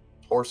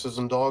 Horses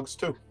and dogs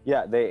too.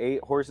 Yeah, they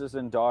ate horses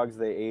and dogs.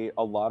 They ate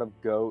a lot of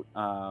goat.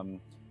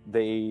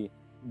 They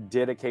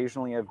did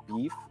occasionally have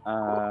beef,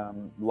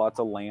 lots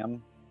of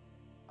lamb,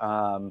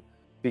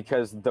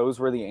 because those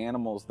were the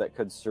animals that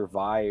could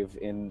survive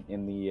in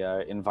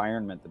the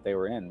environment that they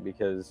were in.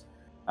 Because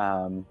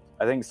I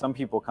think some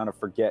people kind of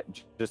forget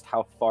just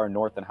how far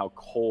north and how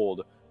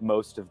cold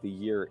most of the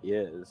year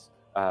is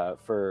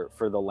for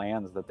the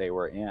lands that they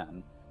were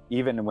in.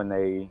 Even when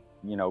they,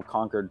 you know,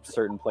 conquered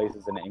certain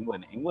places in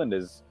England. England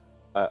is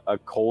a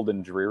cold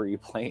and dreary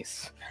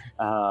place,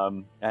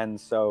 and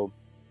so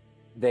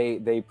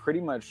they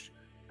pretty much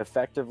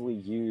effectively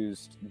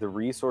used the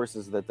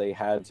resources that they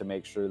had to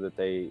make sure that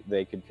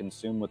they could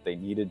consume what they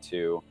needed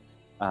to,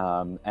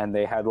 and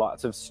they had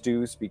lots of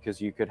stews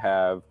because you could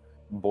have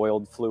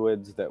boiled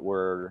fluids that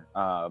were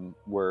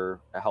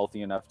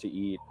healthy enough to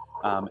eat,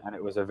 and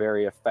it was a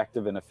very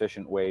effective and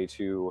efficient way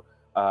to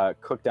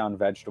cook down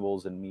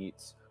vegetables and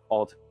meats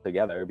all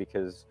together,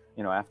 because,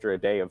 you know, after a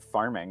day of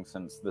farming,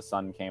 since the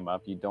sun came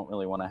up, you don't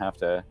really want to have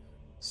to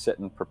sit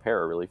and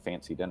prepare a really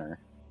fancy dinner.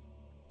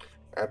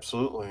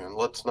 Absolutely, and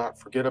let's not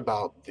forget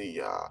about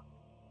the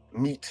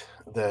meat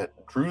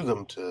that drew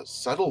them to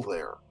settle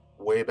there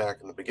way back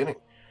in the beginning,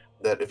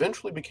 that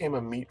eventually became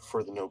a meat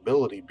for the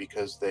nobility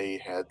because they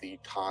had the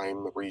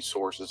time, the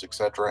resources,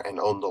 etc., and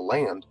owned the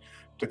land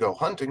to go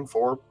hunting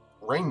for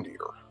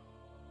reindeer.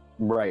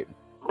 Right.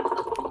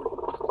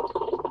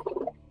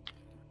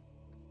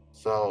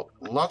 So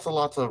lots and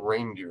lots of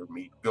reindeer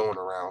meat going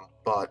around,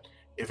 but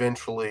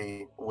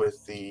eventually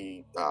with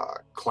the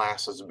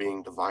classes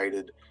being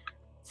divided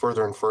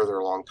further and further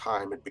along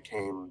time, it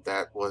became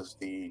that was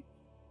the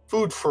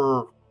food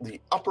for the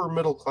upper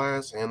middle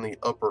class and the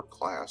upper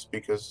class,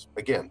 because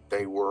again,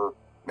 they were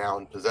now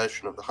in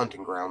possession of the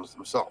hunting grounds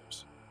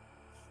themselves.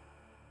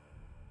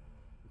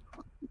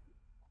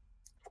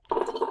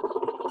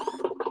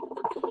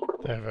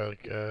 They have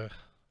like a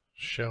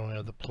showing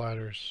of the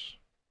platters.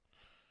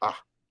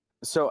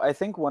 So I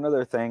think one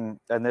other thing,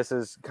 and this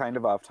is kind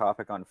of off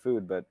topic on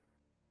food, but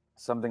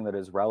something that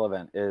is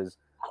relevant is,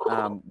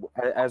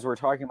 as we're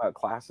talking about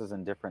classes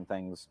and different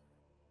things,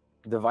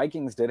 the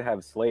Vikings did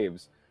have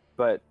slaves,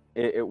 but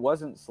it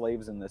wasn't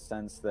slaves in the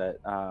sense that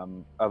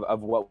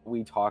of what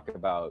we talk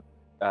about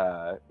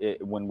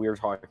when we're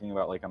talking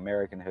about like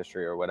American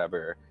history or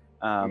whatever.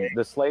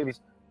 The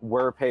slaves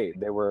were paid.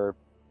 They were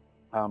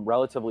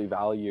relatively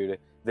valued.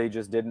 They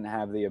just didn't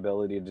have the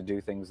ability to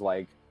do things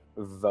like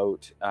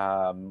vote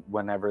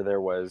whenever there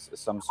was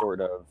some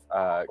sort of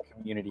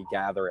community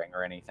gathering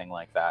or anything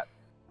like that.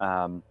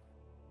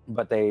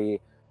 But they,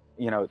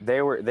 you know,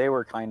 they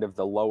were kind of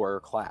the lower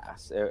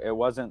class. It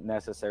wasn't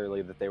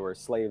necessarily that they were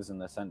slaves in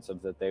the sense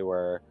of that they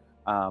were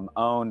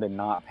owned and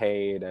not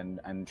paid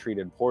and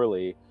treated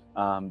poorly.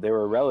 They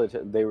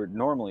were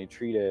normally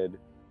treated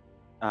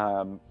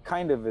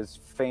kind of as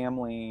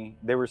family.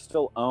 They were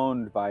still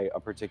owned by a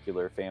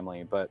particular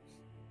family, but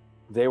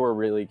they were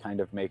really kind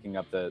of making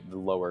up the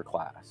lower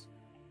class.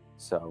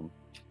 So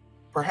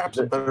perhaps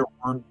a better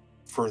word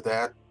for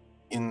that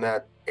in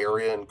that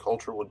area and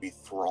culture would be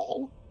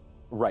thrall.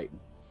 Right.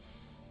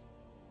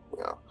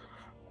 Yeah.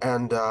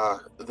 And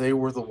they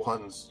were the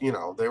ones, you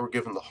know, they were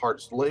given the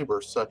hardest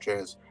labor, such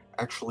as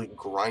actually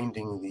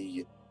grinding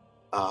the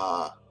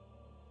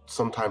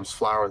sometimes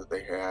flour that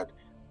they had,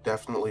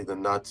 definitely the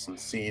nuts and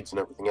seeds and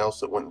everything else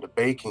that went into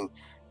baking.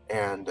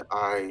 And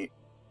I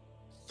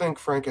think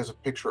Frank has a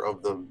picture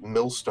of the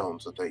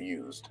millstones that they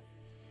used.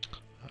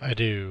 I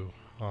do.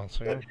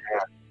 That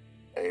had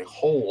a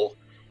hole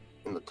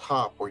in the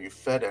top where you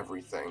fed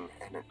everything,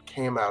 and it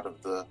came out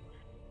of the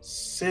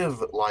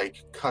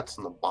sieve-like cuts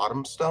in the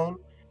bottom stone,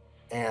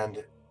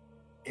 and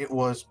it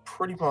was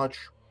pretty much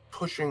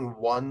pushing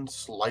one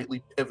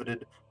slightly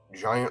pivoted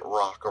giant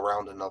rock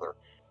around another.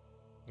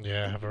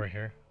 Yeah, I have it right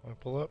here. I'll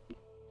pull up.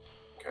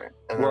 Okay.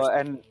 And well,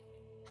 and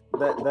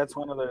That's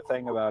one other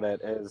thing about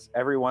it is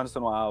every once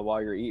in a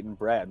while you're eating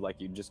bread, like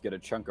you just get a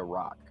chunk of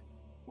rock.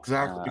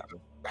 Exactly, because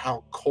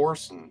how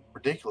coarse and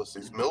ridiculous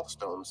these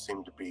millstones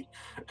seem to be.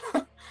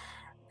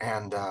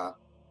 And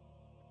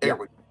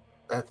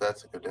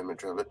that's a good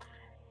image of it.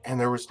 And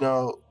there was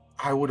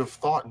I would have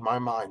thought in my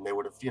mind they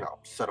would have,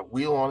 set a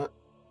wheel on it,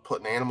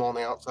 put an animal on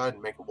the outside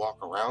and make it walk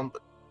around,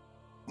 but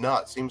no,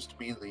 it seems to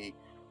be the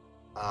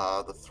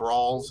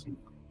thralls and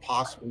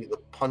possibly the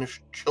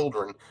punished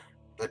children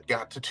that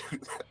got to do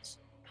this.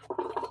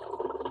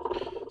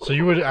 So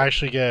you would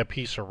actually get a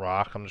piece of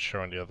rock. I'm just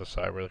showing the other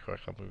side really quick.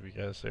 I'll move you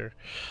guys there.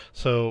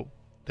 So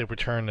they would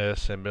turn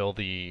this and mill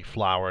the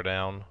flour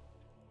down.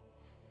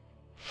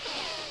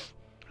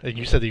 And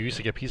you said they used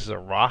to get pieces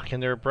of rock in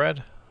their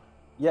bread?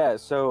 Yeah,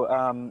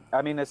 so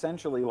I mean,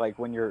 essentially, like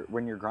when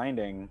you're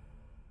grinding,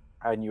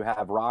 and you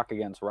have rock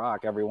against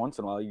rock, every once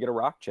in a while you get a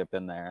rock chip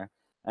in there.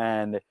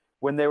 And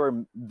when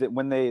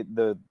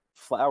the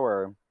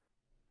flour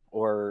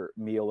or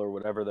meal or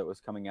whatever that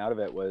was coming out of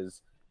it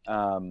was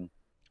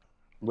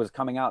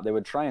coming out, they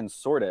would try and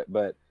sort it,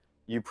 but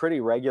you pretty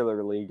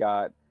regularly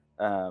got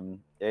at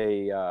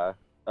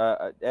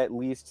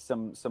least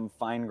some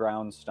fine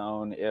ground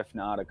stone, if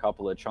not a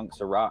couple of chunks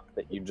of rock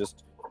that you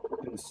just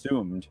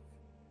consumed.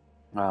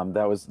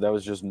 That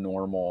was just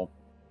normal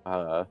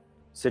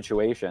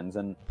situations.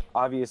 And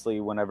obviously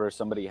whenever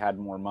somebody had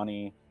more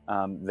money,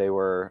 they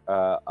were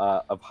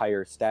of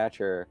higher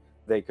stature,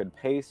 they could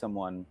pay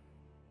someone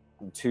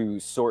to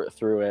sort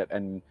through it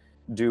and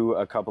do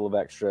a couple of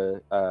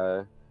extra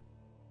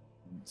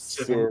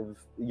sieving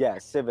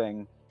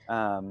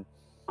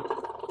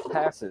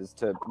passes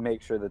to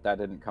make sure that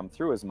didn't come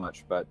through as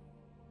much. But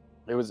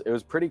it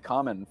was pretty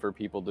common for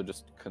people to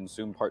just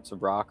consume parts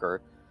of rock,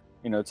 or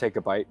take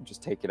a bite and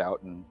just take it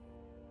out and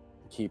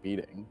keep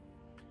eating.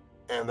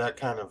 And that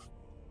kind of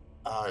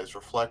is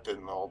reflected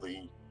in all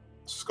the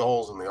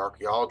skulls in the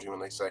archaeology when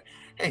they say,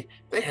 hey,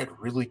 they had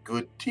really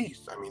good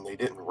teeth. I mean, they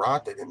didn't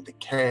rot, they didn't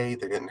decay,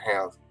 they didn't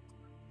have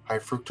high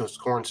fructose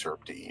corn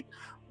syrup to eat,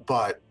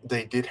 but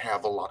they did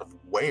have a lot of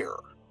wear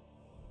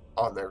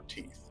on their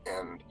teeth.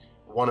 And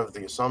one of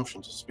the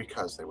assumptions is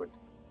because they would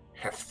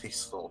have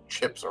these little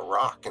chips of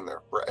rock in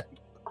their bread.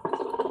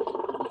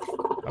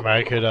 I mean,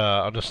 I could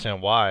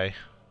understand why.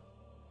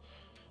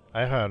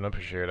 I had an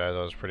picture that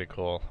was pretty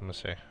cool. Let me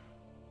see.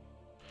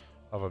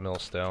 Of a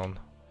millstone.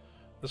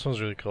 This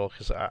one's really cool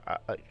because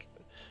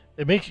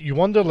it makes you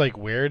wonder like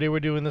where they were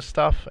doing this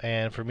stuff,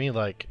 and for me,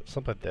 like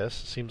something like this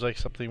seems like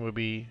something would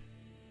be.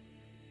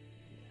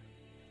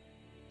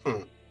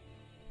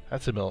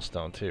 That's a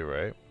millstone too,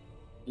 right?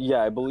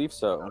 Yeah, I believe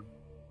so.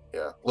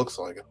 Yeah, looks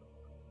like it.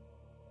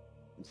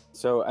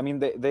 So, I mean,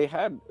 they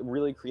had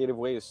really creative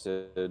ways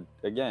to,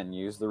 again,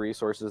 use the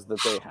resources that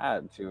they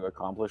had to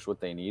accomplish what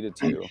they needed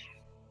to.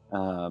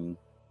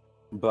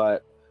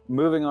 But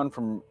moving on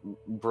from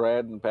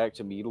bread and back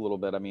to meat a little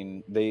bit, I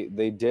mean,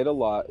 they did a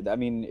lot. I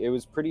mean, it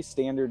was pretty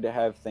standard to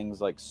have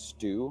things like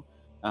stew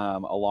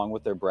along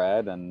with their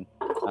bread. And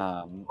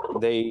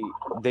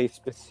they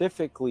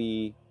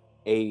specifically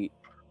ate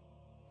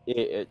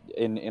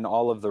in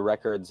all of the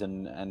records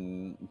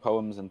and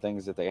poems and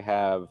things that they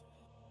have.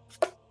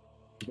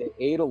 They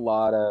ate a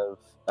lot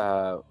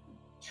of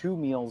 2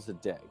 meals a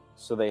day.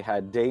 So they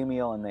had day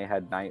meal and they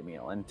had night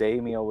meal. And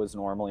day meal was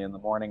normally in the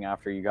morning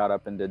after you got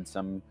up and did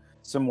some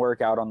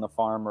work out on the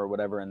farm or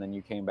whatever, and then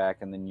you came back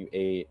and then you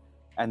ate.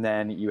 And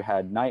then you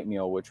had night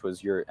meal, which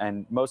was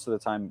and most of the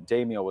time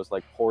day meal was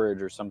like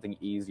porridge or something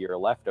easy or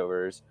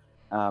leftovers.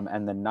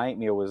 And the night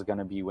meal was going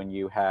to be when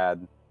you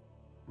had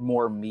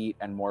more meat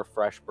and more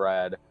fresh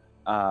bread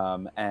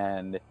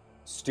and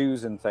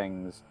stews and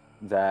things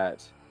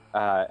that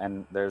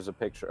and there's a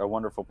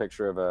wonderful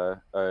picture of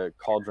a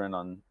cauldron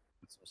on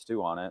some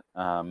stew on it.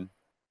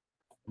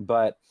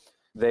 But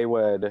they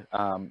would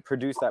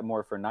produce that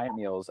more for night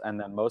meals, and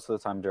then most of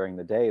the time during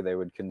the day they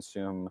would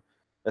consume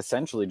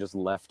essentially just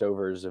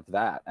leftovers of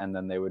that, and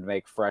then they would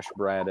make fresh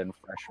bread and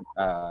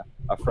a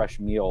fresh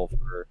meal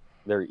for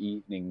their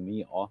evening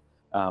meal,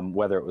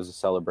 whether it was a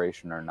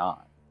celebration or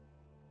not.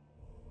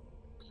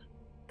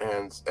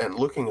 And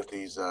looking at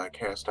these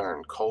cast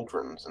iron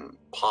cauldrons and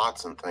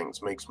pots and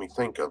things makes me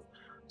think of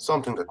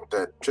something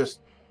that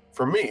just,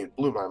 for me, it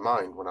blew my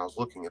mind when I was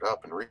looking it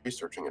up and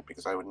researching it,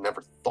 because I would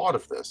never thought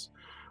of this.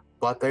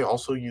 But they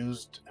also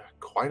used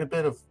quite a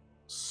bit of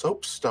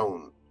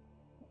soapstone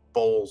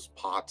bowls,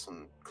 pots,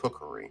 and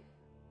cookery.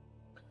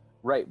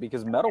 Right,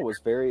 because metal was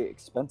very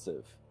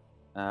expensive.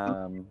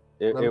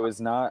 It was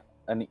not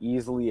an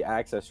easily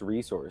accessed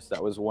resource.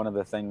 That was one of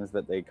the things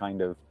that they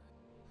kind of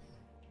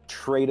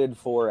traded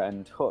for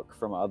and took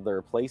from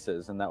other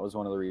places, and that was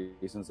one of the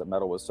reasons that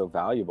metal was so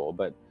valuable.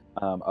 But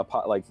a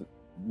pot, like,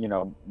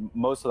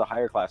 most of the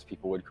higher class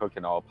people would cook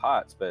in all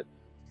pots, but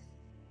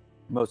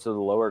most of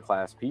the lower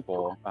class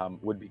people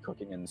would be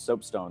cooking in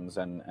soapstones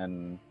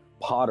and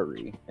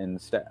pottery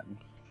instead.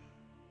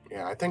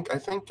 Yeah, I think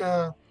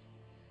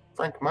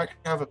Frank might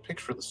have a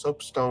picture of the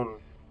soapstone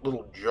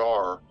little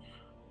jar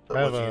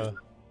that was used.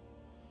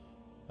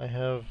 I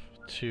have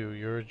 2.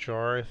 Your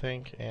jar, I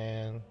think,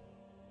 and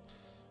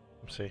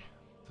Let's see.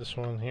 This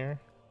one here?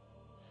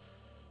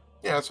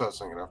 Yeah, that's what I was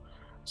thinking of.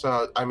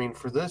 So, I mean,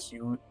 for this,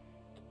 you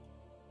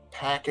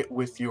pack it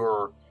with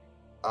your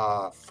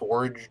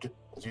foraged,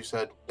 as you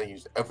said, they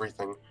use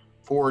everything,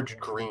 foraged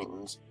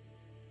greens,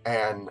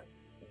 and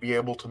be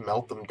able to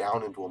melt them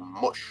down into a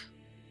mush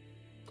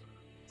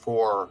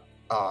for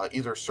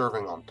either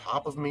serving on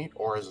top of meat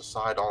or as a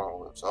side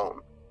on its own.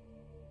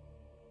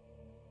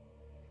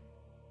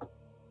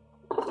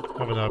 I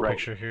have another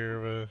picture here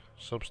of a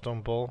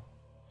soapstone bowl.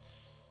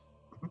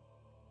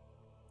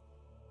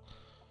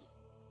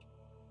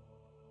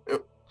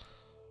 Yep.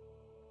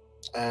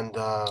 And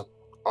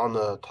on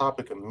the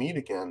topic of meat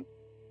again,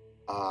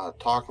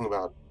 talking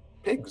about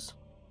pigs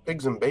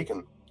and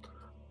bacon.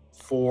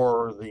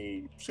 For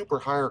the super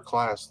higher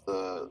class,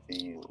 the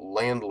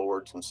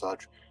landlords and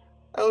such,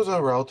 that was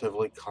a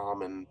relatively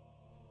common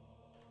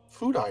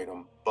food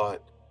item,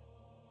 but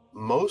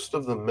most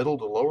of the middle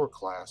to lower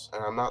class,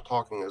 and I'm not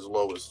talking as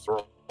low as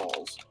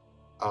thralls,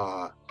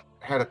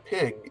 had a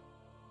pig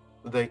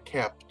they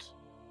kept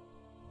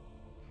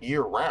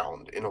year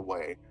round in a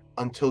way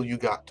until you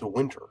got to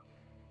winter.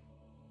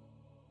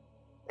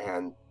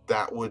 And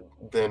that would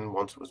then,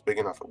 once it was big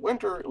enough at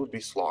winter, it would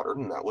be slaughtered,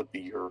 and that would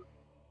be your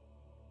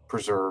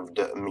preserved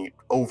meat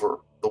over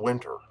the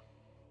winter.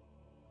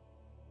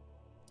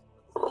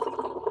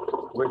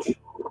 Which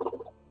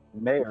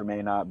may or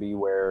may not be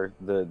where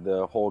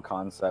the whole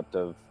concept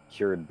of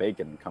cured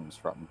bacon comes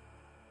from.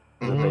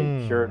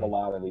 They cured a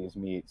lot of these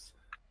meats.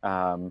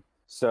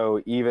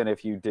 So even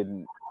if you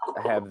didn't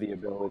have the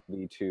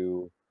ability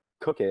to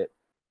cook it,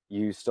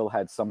 you still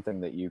had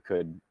something that you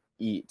could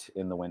eat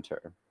in the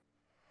winter.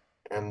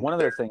 And one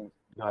other thing,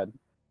 go ahead.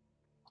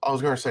 I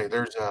was going to say,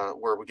 there's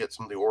where we get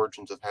some of the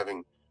origins of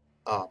having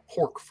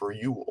pork for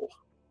Yule.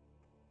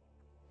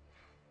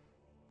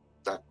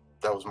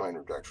 That was my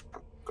interjection.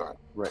 Go ahead.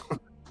 Right.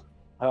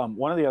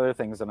 One of the other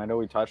things, and I know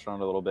we touched on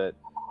it a little bit,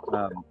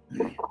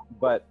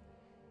 but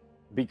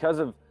because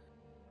of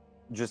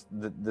just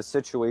the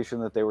situation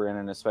that they were in,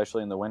 and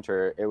especially in the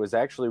winter, it was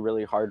actually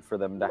really hard for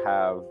them to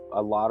have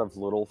a lot of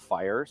little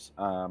fires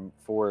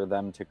for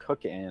them to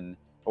cook in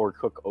or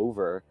cook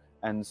over.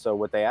 And so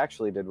what they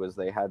actually did was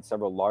they had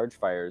several large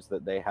fires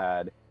that they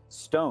had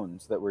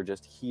stones that were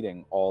just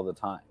heating all the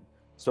time.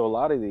 So a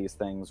lot of these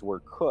things were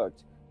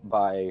cooked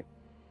by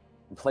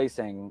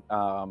placing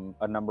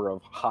a number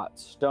of hot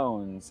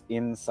stones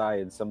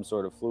inside some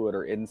sort of fluid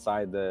or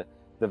inside the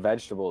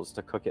vegetables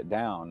to cook it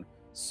down,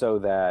 so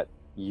that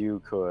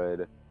you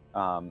could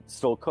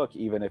still cook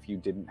even if you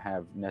didn't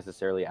have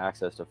necessarily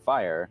access to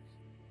fire.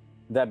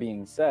 That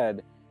being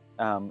said,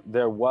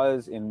 there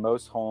was in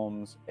most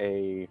homes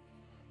a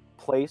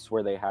place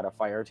where they had a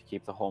fire to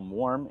keep the home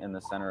warm in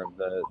the center of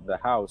the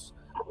house,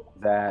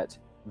 that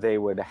they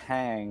would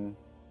hang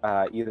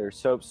either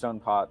soapstone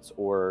pots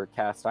or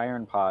cast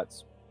iron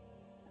pots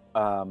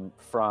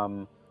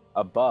from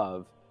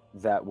above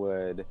that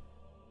would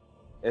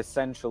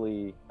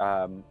essentially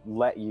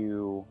let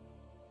you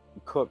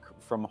cook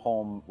from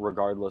home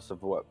regardless of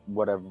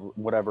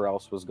whatever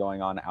else was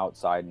going on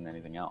outside and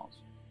anything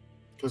else.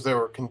 Because they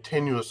were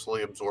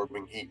continuously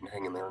absorbing heat and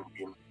hanging there and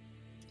being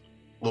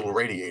little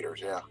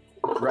radiators, yeah.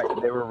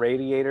 Right, they were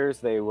radiators.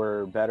 They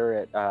were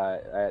better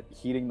at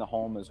heating the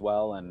home as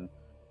well, and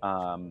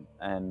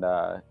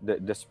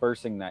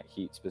dispersing that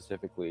heat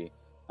specifically.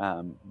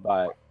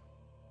 But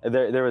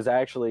there was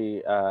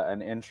actually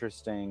an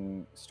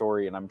interesting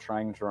story, and I'm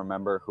trying to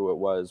remember who it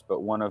was. But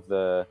one of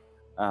the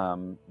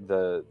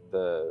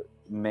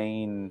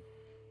main,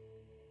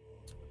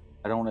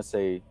 I don't want to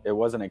say it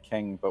wasn't a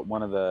king, but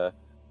one of the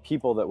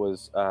people that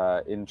was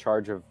in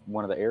charge of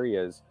one of the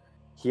areas,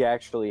 he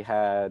actually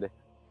had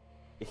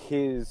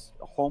his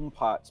home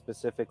pot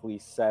specifically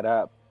set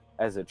up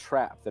as a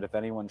trap, that if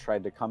anyone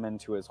tried to come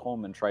into his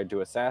home and tried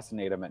to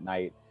assassinate him at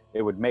night,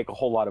 it would make a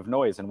whole lot of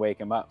noise and wake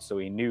him up, so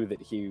he knew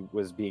that he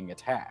was being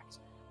attacked.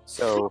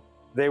 So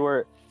they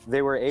were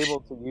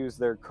able to use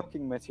their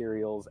cooking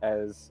materials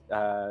as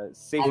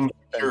safety.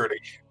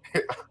 Security.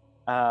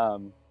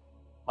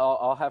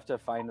 I'll have to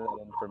find that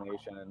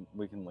information, and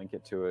we can link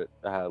it to it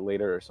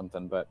later or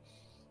something, but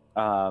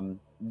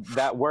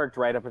that worked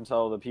right up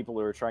until the people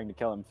who were trying to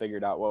kill him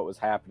figured out what was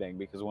happening,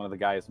 because one of the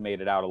guys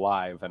made it out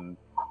alive, and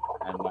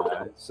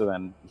so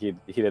then he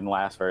didn't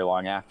last very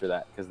long after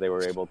that, because they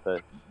were able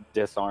to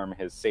disarm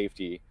his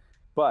safety.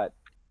 But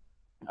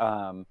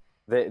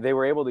they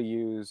were able to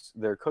use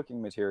their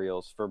cooking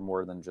materials for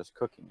more than just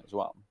cooking as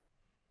well.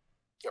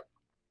 Yep.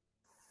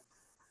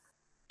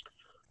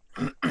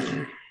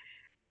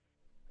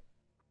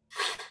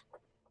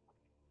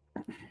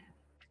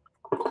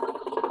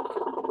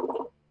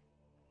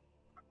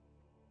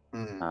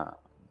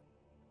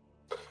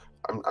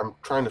 I'm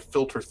trying to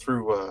filter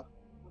through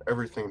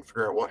everything and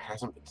figure out what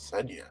hasn't been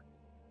said yet.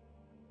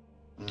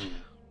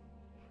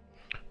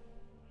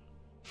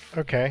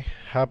 Okay,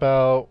 how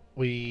about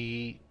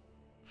you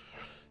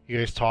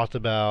guys talked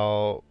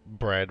about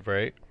bread,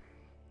 right?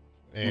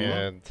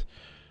 And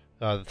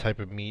the type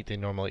of meat they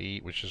normally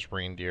eat, which is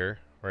reindeer,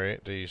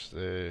 right?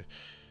 That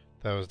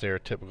was their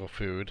typical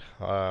food.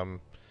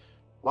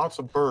 Lots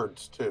of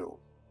birds too.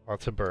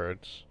 Lots of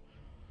birds.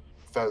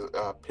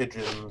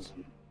 Pigeons,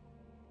 and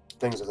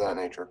things of that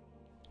nature.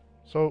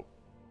 So,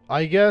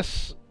 I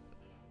guess,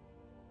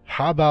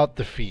 how about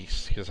the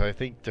feast? Because I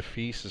think the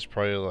feast is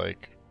probably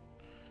like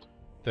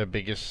the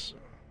biggest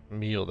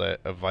meal that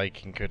a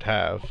Viking could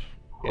have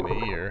in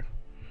a year.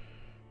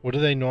 What do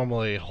they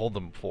normally hold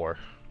them for?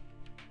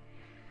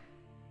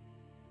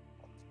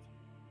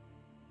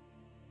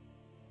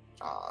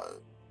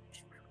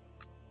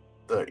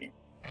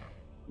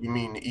 You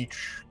mean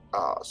each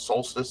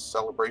solstice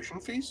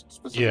celebration feast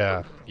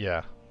specifically?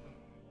 Yeah.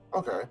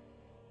 Okay.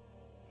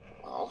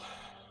 Well,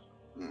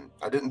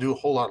 I didn't do a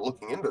whole lot of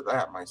looking into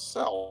that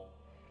myself,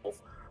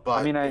 but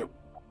I mean,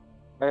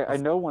 I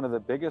know one of the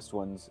biggest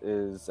ones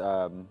is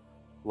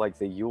like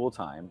the Yule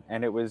time,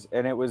 and it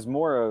was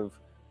more of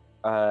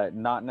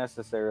not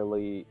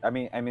necessarily. I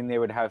mean, they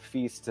would have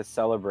feasts to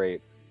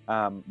celebrate,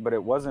 but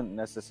it wasn't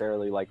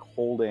necessarily like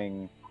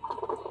holding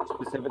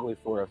specifically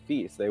for a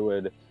feast. They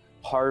would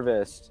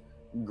harvest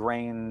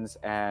grains,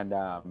 and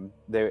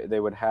they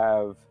would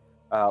have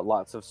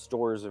lots of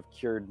stores of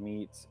cured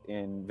meats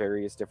in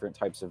various different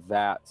types of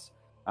vats,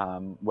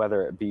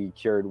 whether it be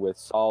cured with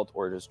salt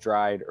or just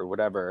dried or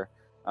whatever,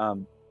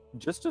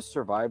 just to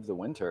survive the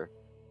winter,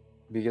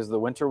 because the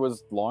winter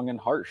was long and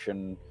harsh,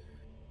 and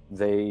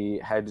they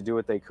had to do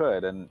what they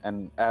could.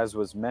 And as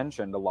was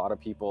mentioned, a lot of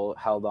people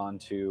held on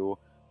to,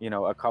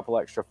 a couple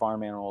extra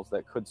farm animals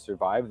that could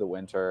survive the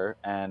winter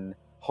and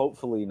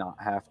hopefully not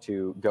have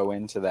to go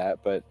into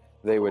that, but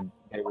they would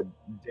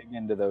dig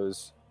into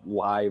those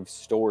live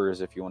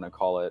stores, if you want to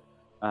call it,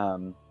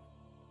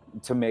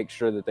 to make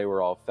sure that they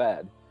were all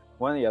fed.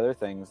 One of the other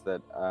things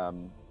that,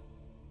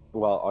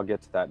 well, I'll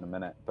get to that in a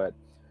minute, but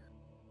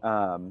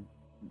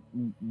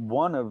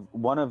one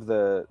of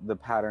the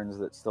patterns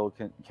that still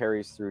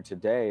carries through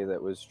today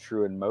that was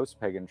true in most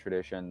pagan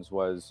traditions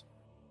was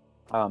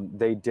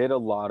they did a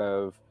lot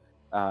of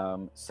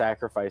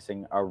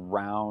sacrificing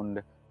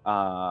around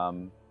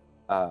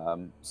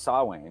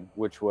Samhain,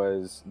 which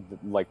was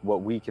like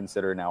what we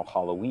consider now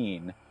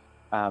Halloween,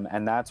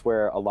 and that's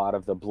where a lot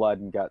of the blood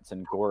and guts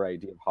and gore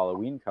idea of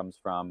Halloween comes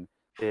from.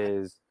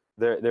 Is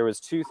there was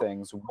two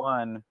things.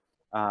 One,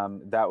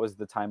 that was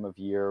the time of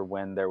year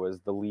when there was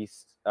the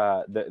least,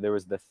 there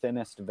was the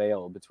thinnest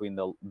veil between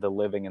the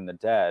living and the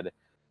dead,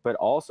 but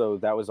also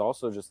that was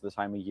also just the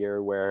time of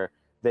year where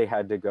they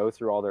had to go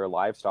through all their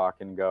livestock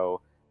and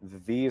go,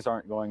 these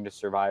aren't going to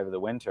survive the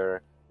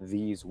winter,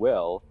 these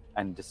will,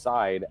 and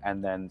decide,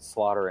 and then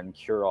slaughter and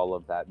cure all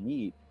of that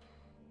meat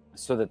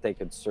so that they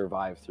could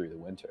survive through the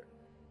winter.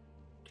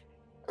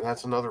 And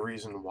that's another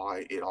reason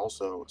why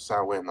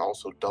Samhain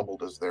also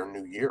doubled as their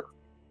new year,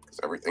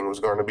 because everything was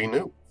going to be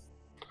new.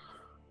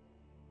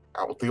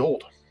 Out with the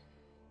old.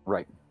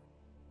 Right.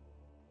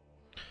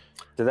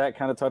 Did that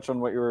kind of touch on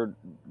what you were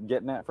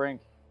getting at, Frank?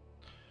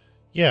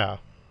 Yeah.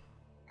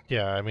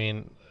 I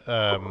mean,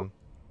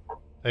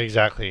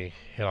 exactly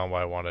hit on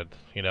what I wanted.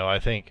 I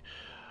think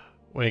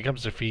when it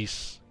comes to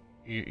feasts,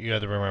 you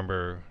have to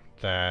remember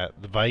that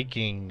the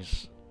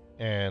Vikings,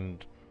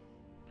 and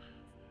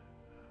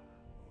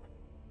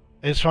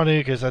it's funny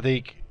because I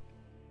think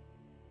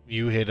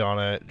you hit on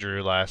it,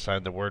 Drew, last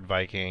time. The word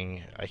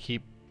Viking,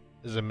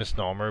 is a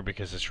misnomer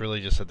because it's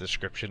really just a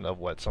description of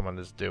what someone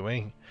is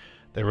doing.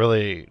 They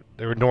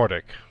were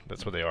Nordic.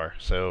 That's what they are.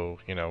 So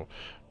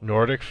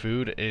Nordic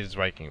food is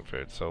Viking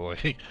food. So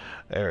like,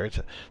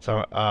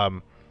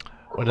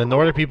 when the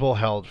Nordic people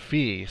held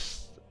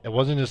feasts, it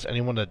wasn't just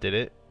anyone that did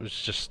it. It was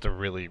just the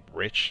really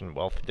rich and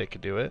wealthy that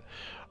could do it.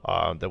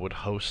 That would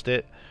host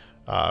it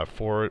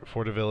for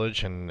the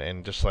village,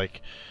 and just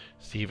like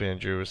Stephen and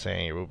Drew was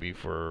saying, it would be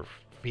for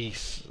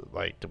feasts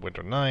like the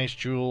Winter Nights,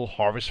 Jewel,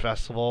 harvest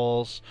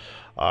festivals,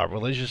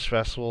 religious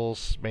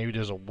festivals. Maybe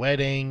there's a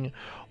wedding,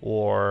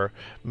 or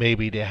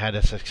maybe they had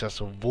a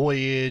successful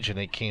voyage and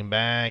they came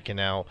back, and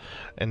now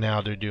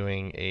they're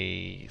doing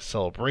a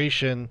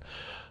celebration.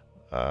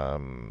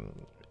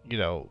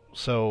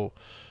 So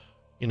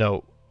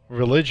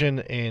religion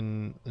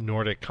in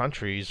Nordic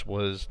countries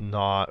was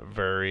not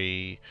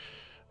very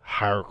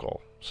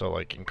hierarchical. So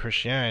like in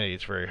Christianity,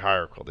 it's very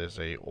hierarchical. There's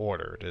a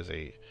order. There's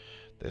a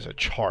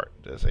chart.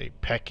 There's a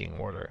pecking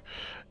order.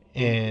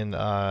 In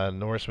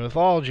Norse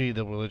mythology,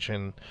 the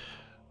religion,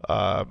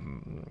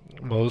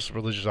 most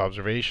religious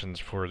observations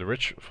for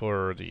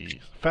the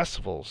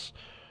festivals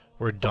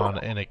were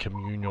done in a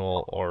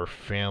communal or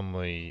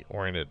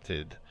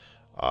family-oriented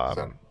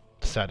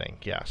setting.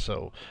 Yeah,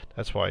 so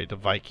that's why the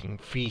Viking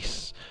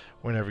feasts,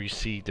 whenever you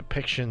see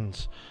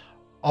depictions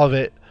of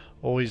it,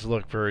 always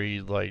look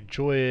very like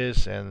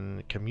joyous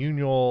and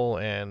communal,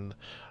 and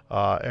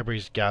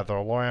everybody's gathered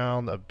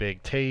around a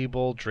big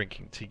table,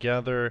 drinking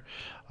together,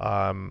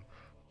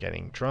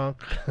 getting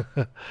drunk.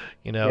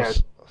 Yeah,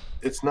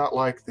 it's not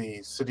like the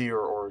Sidir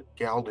or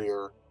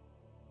Galdir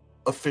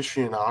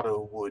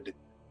aficionado would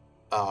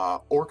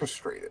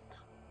orchestrate it.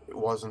 It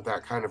wasn't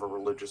that kind of a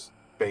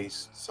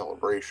religious-based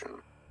celebration.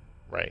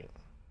 Right,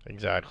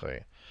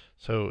 exactly.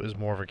 So it was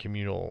more of a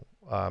communal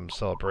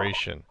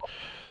celebration.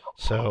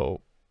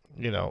 So,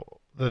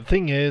 the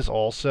thing is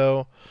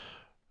also,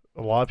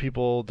 a lot of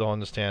people don't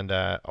understand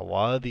that a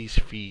lot of these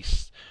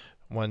feasts,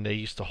 when they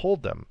used to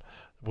hold them,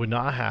 would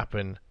not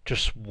happen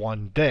just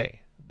one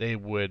day.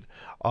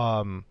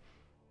 Um,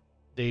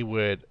 they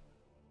would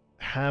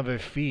have a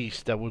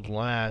feast that would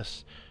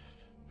last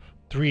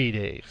 3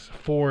 days,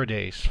 4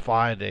 days,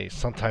 5 days,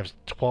 sometimes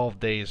 12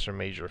 days for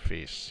major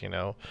feasts.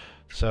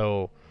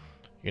 So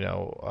you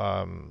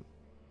know,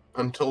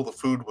 until the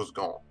food was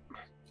gone.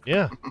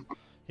 yeah,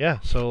 yeah.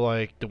 So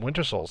like the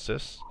winter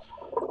solstice,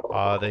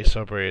 they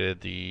celebrated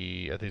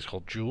I think it's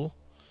called Jule,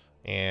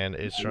 and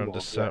it's from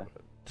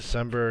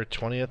December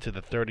 20th to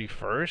the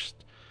 31st,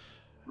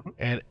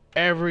 and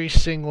every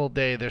single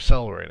day they're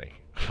celebrating.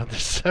 From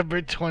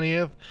December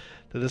 20th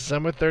to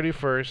December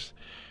 31st,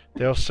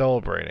 they're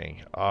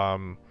celebrating.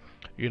 And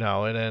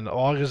then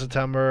August,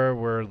 September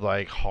were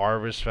like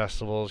harvest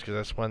festivals because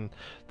that's when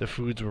the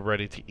foods were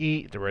ready to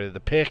eat, they're ready to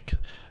pick.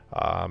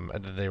 And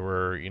then they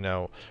were,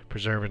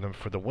 preserving them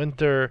for the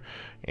winter.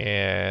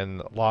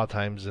 And a lot of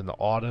times in the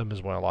autumn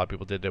is when a lot of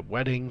people did their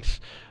weddings,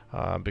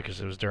 because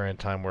it was during a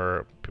time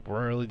where people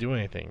weren't really doing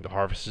anything. The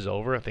harvest is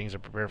over, things are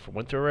prepared for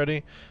winter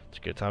already. It's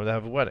a good time to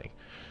have a wedding.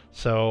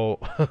 So,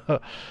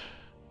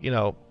 you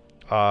know,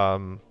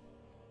 um,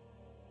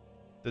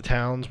 the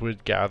towns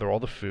would gather all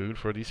the food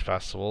for these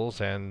festivals,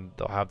 and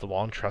they'll have the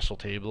long trestle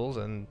tables,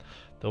 and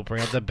they'll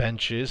bring out the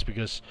benches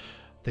because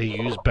they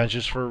use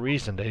benches for a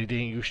reason. They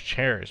didn't use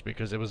chairs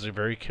because it was a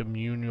very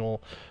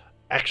communal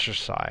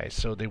exercise.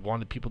 So they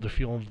wanted people to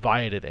feel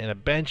invited, and a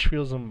bench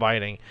feels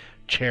inviting.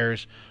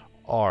 Chairs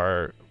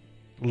are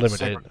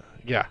limited.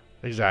 Yeah,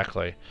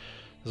 exactly.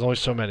 There's only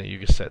so many you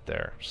can sit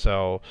there.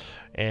 So,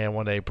 and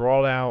when they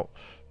brought out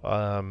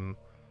the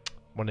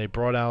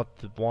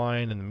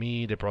wine and the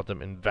mead, they brought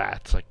them in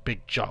vats, like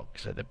big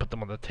jugs, and they put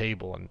them on the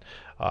table. And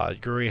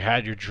you already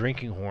had your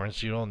drinking horn,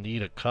 so you don't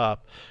need a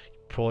cup.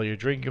 Pull your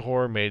drinking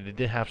horn. Maybe they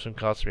did have some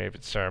cups, maybe if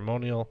it's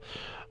ceremonial,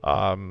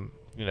 um,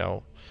 you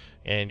know,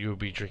 and you would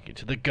be drinking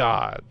to the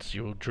gods.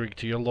 You will drink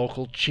to your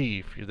local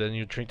chief. Then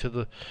you drink to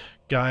the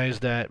guys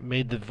that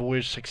made the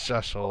voyage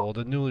successful, or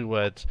the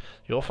newlyweds.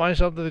 You'll find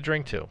something to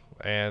drink to,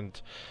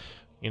 and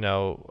you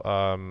know,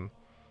 um,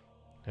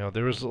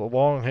 there was a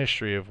long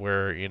history of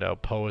where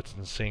poets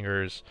and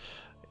singers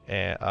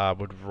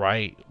would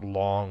write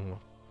long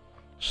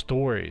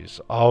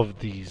stories of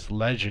these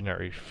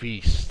legendary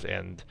feasts,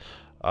 and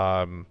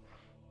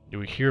you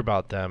would hear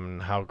about them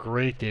and how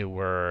great they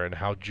were, and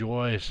how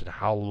joyous and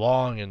how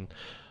long and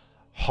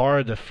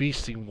hard the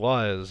feasting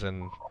was,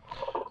 and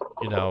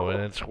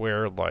it's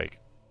where like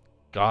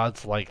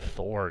gods like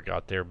Thor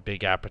got their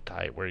big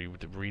appetite, where you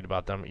would read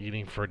about them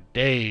eating for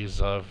days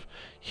of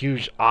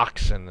huge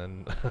oxen,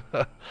 and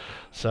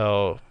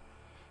so,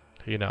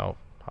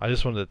 I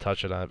just wanted to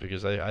touch on that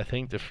because I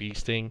think the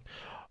feasting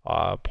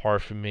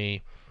part for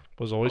me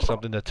was always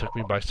something that took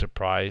me by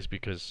surprise,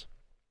 because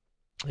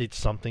it's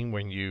something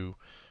when you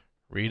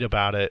read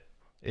about it,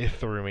 it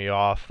threw me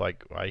off.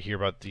 Like, I hear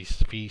about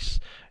these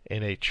feasts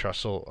in a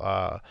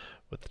trestle,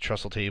 with the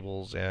trestle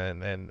tables,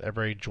 and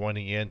everybody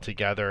joining in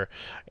together,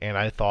 and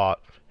I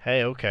thought,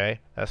 hey, okay,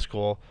 that's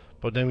cool.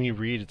 But then when you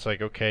read, it's like,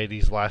 okay,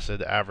 these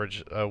lasted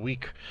average a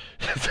week.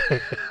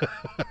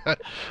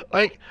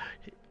 Like,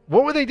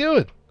 what were they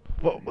doing?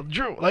 What,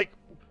 Drew? Like,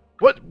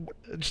 what,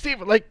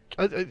 Steve? Like,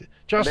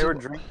 Justin? They were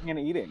drinking and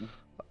eating.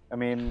 I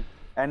mean,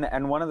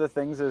 and one of the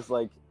things is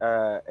like,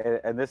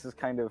 and this is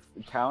kind of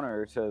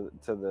counter to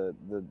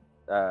the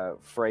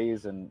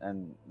phrase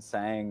and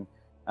saying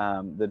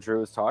that Drew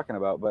was talking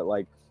about, but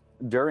like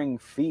during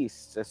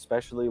feasts,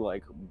 especially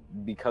like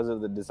because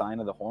of the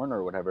design of the horn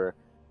or whatever,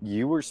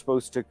 you were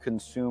supposed to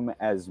consume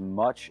as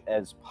much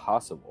as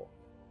possible.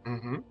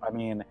 Mm-hmm. I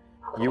mean,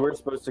 you were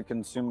supposed to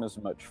consume as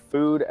much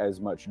food, as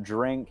much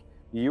drink.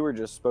 You were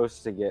just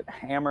supposed to get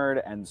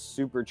hammered and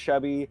super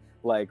chubby,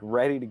 like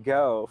ready to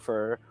go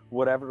for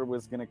whatever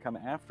was going to come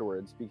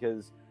afterwards,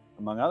 because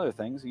among other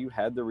things, you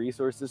had the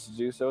resources to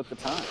do so at the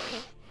time.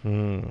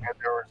 And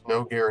there was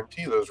no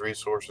guarantee those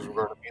resources were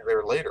going to be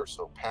there later,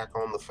 so pack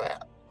on the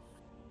fat.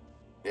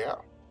 Yeah.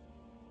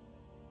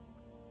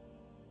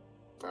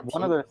 Absolutely.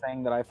 One other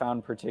thing that I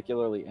found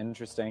particularly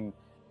interesting,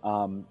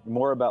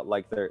 more about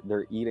like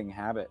their eating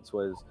habits,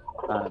 was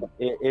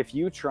if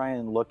you try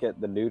and look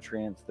at the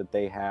nutrients that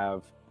they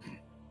have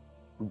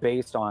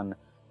based on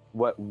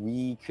what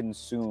we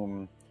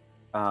consume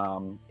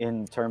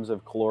in terms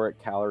of caloric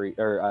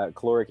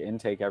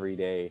intake every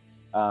day,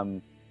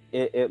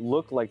 it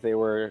looked like they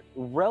were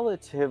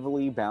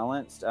relatively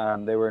balanced.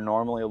 They were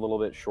normally a little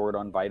bit short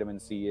on vitamin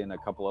C and a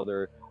couple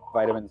other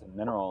vitamins and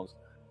minerals,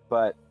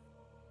 but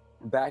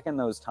back in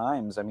those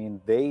times, I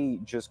mean, they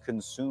just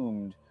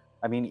consumed,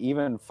 I mean,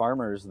 even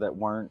farmers that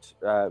weren't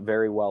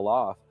very well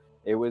off,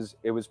 it was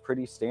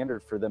pretty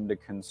standard for them to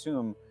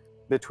consume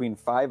between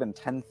 5,000 and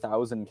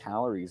 10,000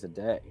 calories a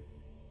day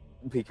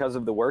because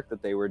of the work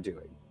that they were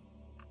doing.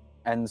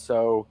 And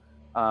so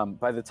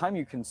by the time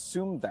you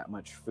consume that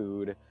much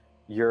food,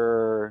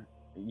 you're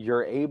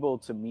able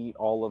to meet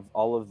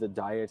all of the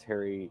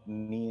dietary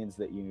needs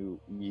that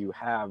you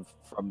have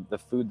from the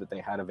food that they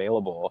had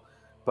available.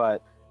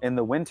 But in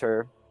the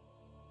winter,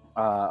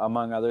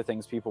 among other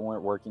things, people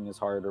weren't working as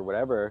hard or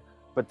whatever,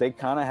 but they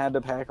kind of had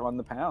to pack on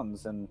the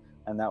pounds, and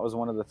that was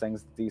one of the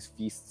things that these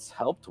feasts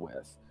helped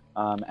with,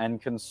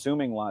 and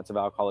consuming lots of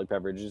alcoholic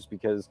beverages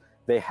because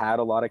they had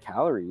a lot of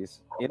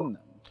calories in them.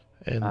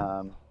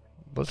 And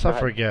let's not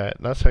forget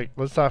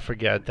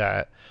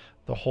that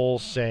the whole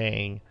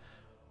saying,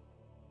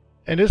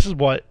 and this is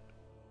what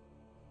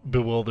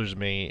bewilders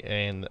me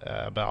and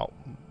about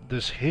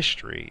this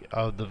history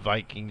of the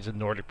Vikings and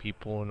Nordic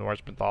people and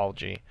Norse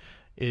mythology,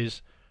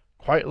 is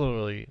quite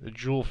literally the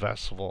Jule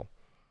Festival.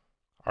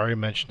 I already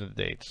mentioned the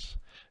dates.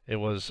 It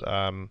was,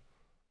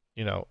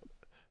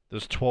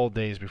 there's 12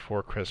 days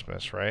before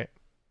Christmas, right?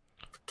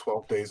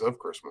 12 days of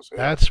Christmas. Yeah.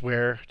 That's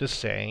where the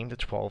saying, the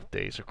 12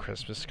 days of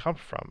Christmas, come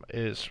from.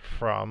 Is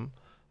from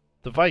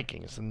the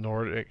Vikings,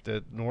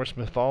 the Norse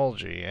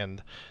mythology,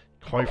 and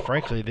quite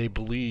frankly, they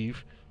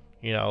believe,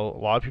 a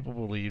lot of people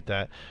believe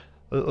that.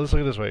 Let's look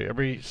at it this way.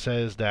 Everybody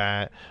says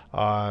that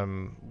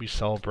we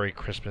celebrate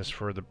Christmas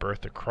for the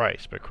birth of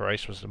Christ, but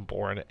Christ wasn't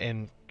born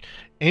in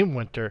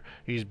winter.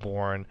 He's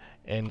born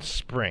in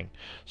spring.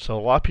 So a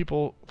lot of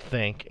people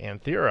think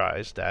and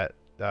theorize that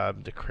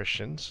the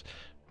Christians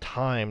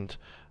timed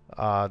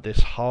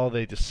this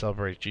holiday to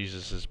celebrate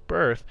Jesus'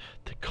 birth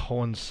to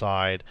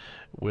coincide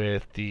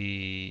with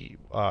the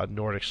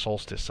Nordic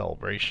solstice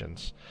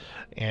celebrations.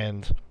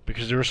 And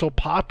because they were so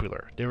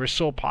popular, and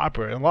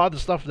a lot of the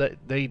stuff that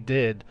they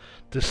did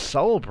to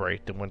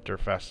celebrate the winter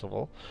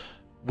festival,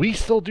 we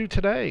still do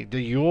today.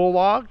 The Yule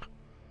log,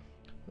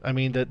 I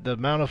mean, the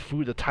amount of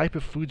food, the type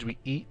of foods we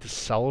eat to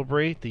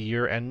celebrate the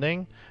year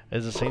ending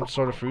is the same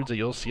sort of foods that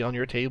you'll see on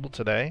your table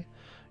today.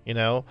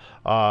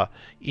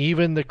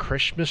 Even the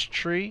Christmas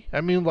tree.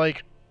 I mean,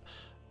 like,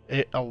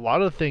 a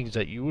lot of things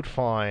that you would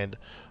find.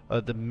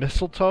 The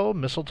mistletoe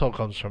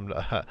comes from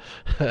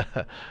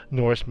the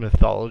Norse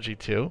mythology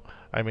too.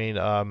 I mean,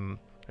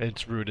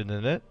 it's rooted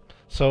in it.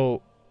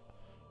 So,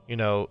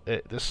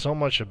 there's so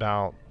much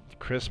about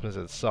Christmas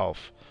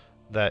itself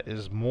that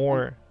is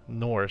more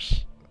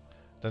Norse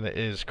than it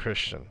is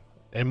Christian,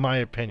 in my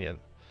opinion.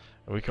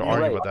 And we can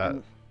argue with that.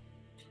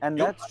 And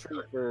that's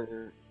true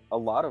for a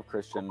lot of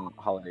Christian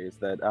holidays.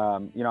 That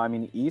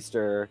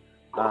Easter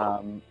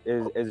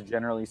is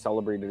generally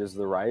celebrated as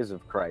the rise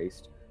of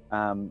Christ.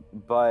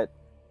 But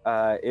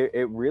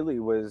it really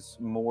was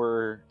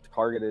more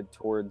targeted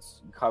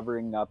towards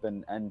covering up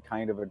and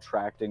kind of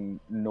attracting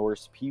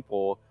Norse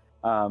people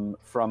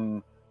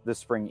from the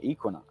spring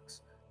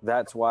equinox.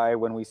 That's why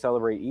when we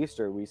celebrate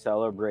Easter, we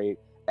celebrate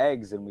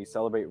eggs and we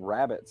celebrate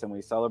rabbits and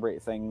we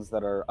celebrate things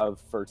that are of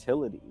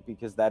fertility,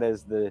 because that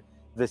is the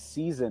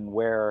season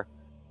where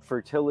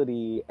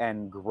fertility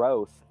and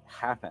growth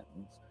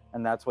happens.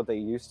 And that's what they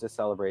used to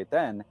celebrate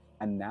then.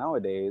 And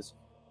nowadays,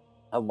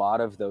 a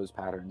lot of those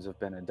patterns have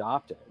been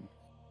adopted.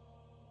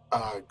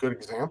 A good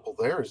example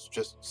there is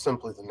just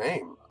simply the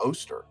name,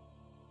 Oster.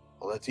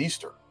 Well, that's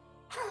Easter.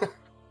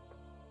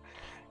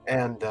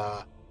 And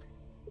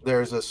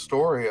there's a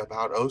story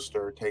about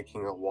Oster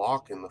taking a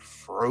walk in the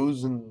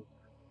frozen,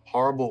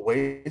 horrible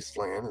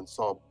wasteland and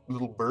saw a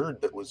little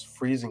bird that was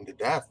freezing to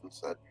death and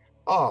said,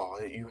 "Oh,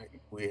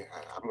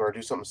 I'm going to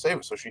do something to save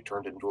it." So she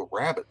turned it into a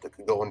rabbit that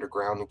could go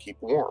underground and keep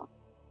warm.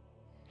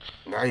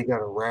 Now you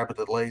got a rabbit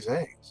that lays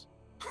eggs.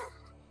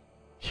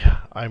 Yeah,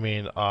 I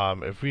mean,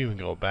 if we even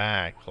go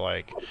back,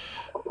 going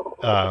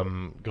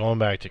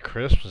back to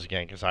Christmas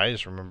again, because I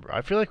just remember,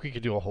 I feel like we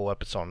could do a whole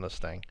episode on this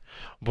thing,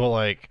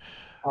 but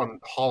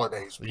on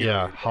holidays. Period.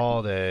 Yeah,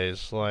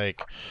 holidays,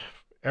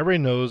 everybody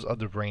knows of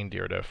the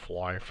reindeer that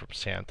fly from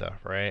Santa,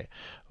 right?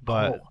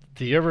 But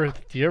do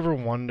you ever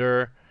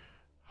wonder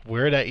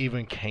where that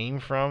even came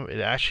from? It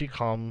actually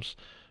comes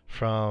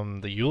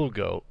from the Yule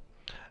goat,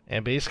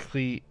 and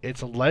basically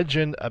it's a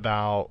legend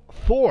about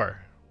Thor.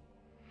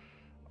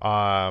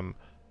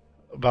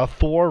 About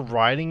Thor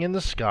riding in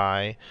the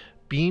sky,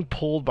 being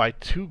pulled by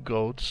two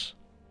goats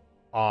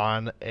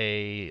on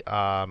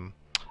on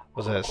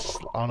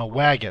a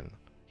wagon.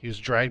 He was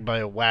dragged by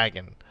a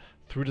wagon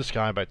through the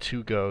sky by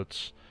two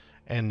goats,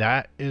 and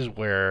that is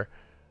where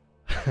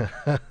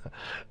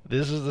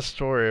this is the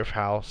story of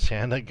how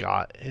Santa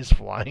got his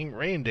flying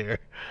reindeer,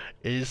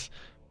 is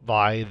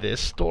by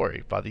this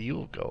story, by the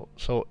Yule goat.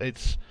 So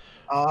it's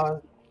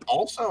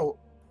also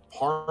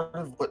part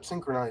of what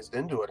synchronized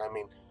into it. I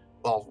mean,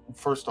 well,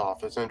 first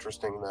off, it's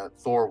interesting that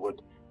Thor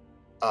would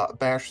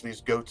bash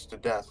these goats to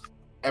death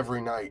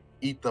every night,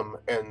 eat them,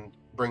 and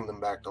bring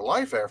them back to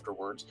life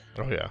afterwards.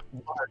 Oh, yeah.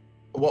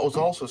 But what was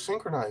also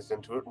synchronized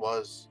into it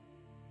was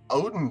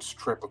Odin's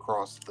trip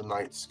across the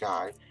night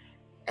sky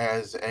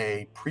as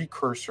a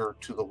precursor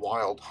to the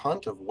wild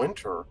hunt of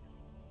winter,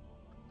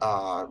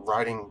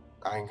 riding,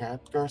 I'm going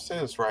to say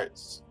this right,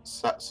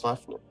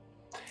 Sleipnir,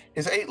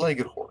 his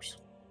eight-legged horse.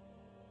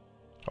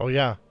 Oh,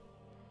 yeah.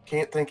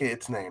 Can't think of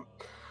its name.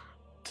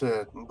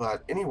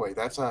 But anyway,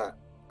 that's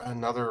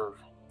another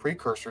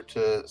precursor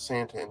to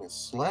Santa and his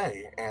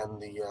sleigh,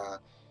 and the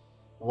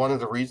one of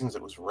the reasons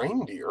it was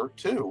reindeer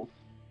too.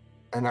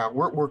 And now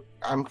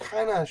I'm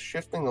kind of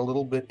shifting a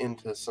little bit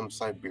into some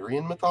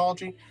Siberian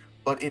mythology,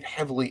 but it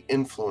heavily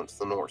influenced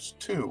the Norse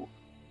too,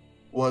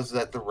 was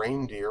that the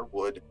reindeer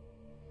would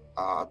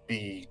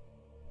be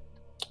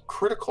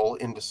critical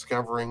in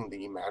discovering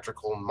the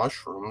magical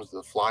mushrooms,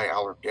 the fly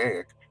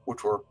allergaic,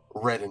 which were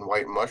red and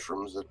white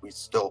mushrooms that we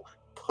still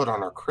put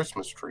on our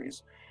Christmas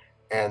trees.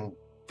 And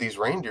these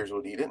reindeers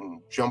would eat it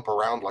and jump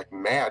around like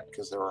mad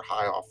because they were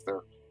high off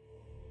their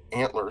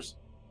antlers.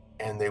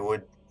 And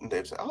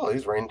they'd say, "Oh,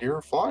 these reindeer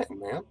are flying,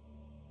 man."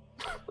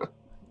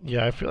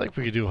 Yeah, I feel like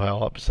we could do a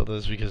whole episode of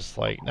this because,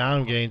 like, now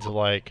I'm getting to,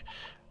 like,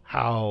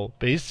 how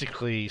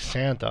basically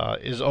Santa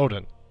is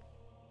Odin.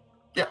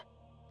 Yeah.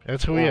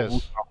 That's who he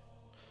is.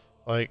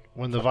 Like,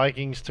 when the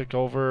Vikings took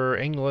over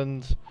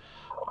England,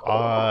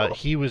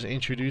 he was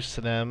introduced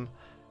to them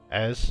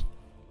as,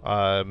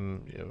 what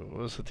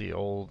was it, the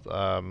old,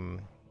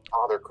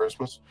 Father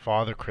Christmas.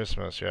 Father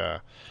Christmas, yeah.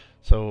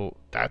 So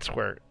that's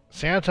where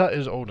Santa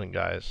is Odin,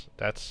 guys.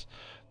 That's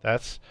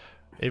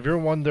if you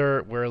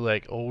wonder where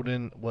like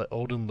what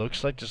Odin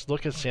looks like, just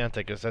look at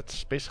Santa, because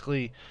that's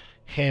basically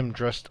him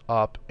dressed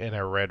up in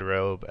a red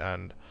robe,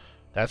 and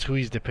that's who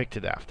he's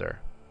depicted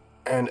after.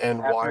 And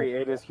After why he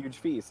ate his huge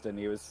feast and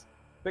he was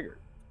bigger.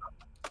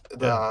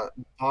 the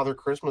Father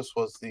Christmas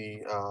was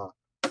the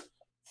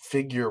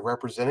figure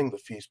representing the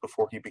feast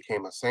before he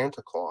became a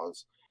Santa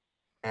Claus.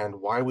 And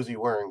why was he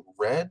wearing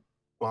red?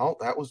 Well,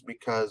 that was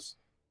because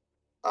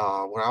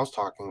what I was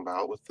talking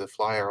about with the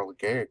fly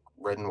allergaic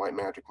red and white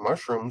magic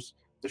mushrooms,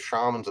 the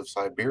shamans of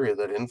Siberia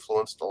that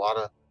influenced a lot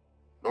of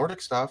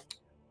Nordic stuff,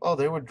 well,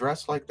 they would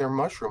dress like their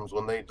mushrooms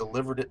when they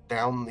delivered it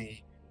down the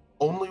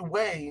only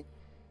way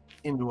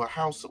into a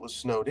house that was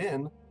snowed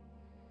in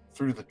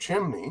through the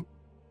chimney.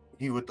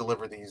 He would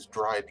deliver these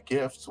dried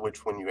gifts,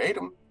 which when you ate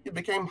them, you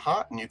became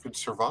hot and you could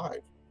survive.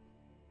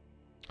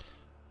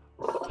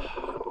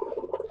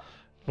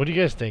 What do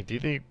you guys think? Do you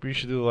think we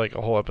should do like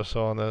a whole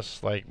episode on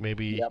this, like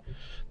maybe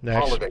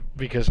next? Holiday.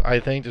 Because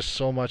I think there's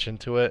so much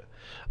into it.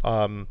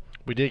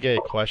 We did get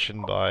a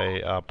question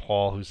by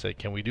Paul who said,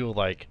 "Can we do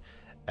like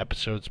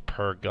episodes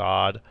per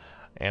god?"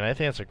 And I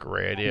think that's a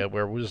great idea,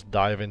 where we'll just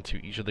dive into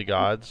each of the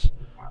gods.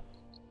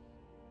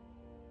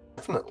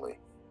 Definitely.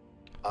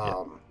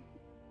 Yeah.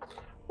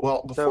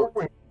 Well, before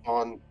we move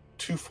on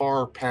too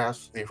far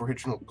past the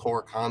original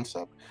core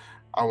concept,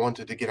 I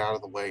wanted to get out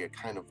of the way a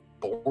kind of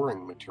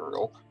boring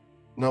material.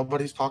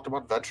 Nobody's talked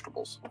about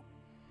vegetables.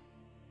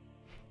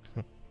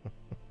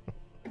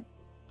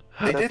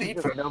 They did eat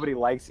because nobody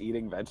likes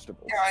eating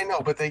vegetables. Yeah, I know,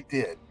 but they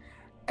did.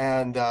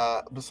 And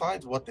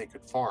besides what they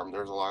could farm,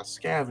 there's a lot of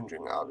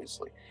scavenging,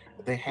 obviously.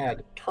 They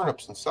had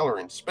turnips and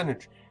celery and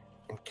spinach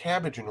and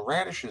cabbage and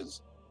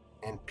radishes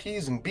and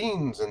peas and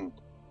beans, and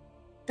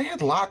they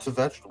had lots of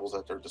vegetables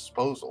at their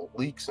disposal,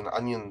 leeks and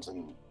onions,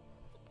 and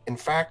in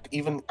fact,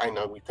 even, I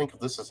know we think of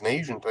this as an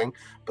Asian thing,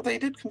 but they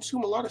did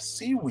consume a lot of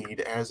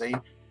seaweed as a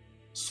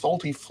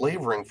salty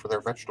flavoring for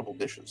their vegetable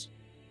dishes.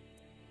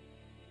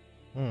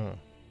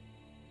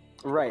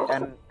 Right,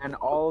 and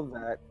all of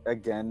that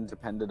again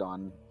depended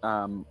on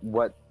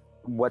what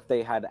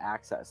they had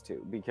access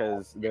to,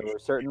 because there were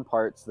certain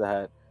parts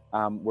that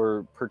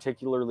were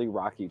particularly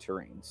rocky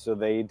terrain, so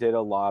they did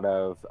a lot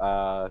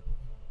of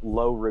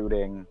low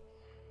rooting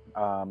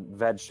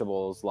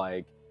vegetables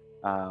like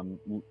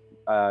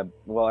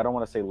well, I don't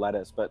want to say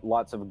lettuce, but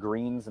lots of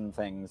greens and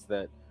things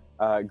that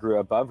grew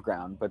above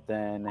ground. But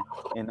then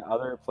in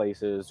other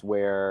places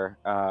where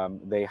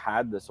they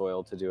had the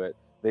soil to do it,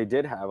 they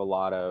did have a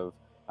lot of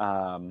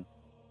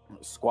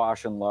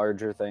squash and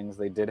larger things.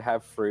 They did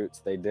have fruits.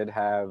 They did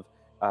have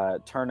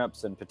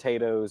turnips and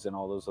potatoes and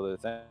all those other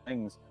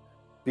things,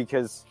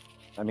 because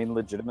I mean,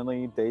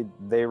 legitimately,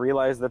 they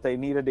realized that they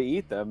needed to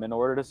eat them in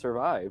order to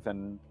survive,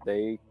 and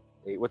they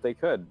ate what they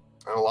could.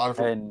 And a lot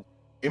of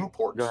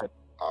imports,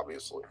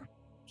 obviously.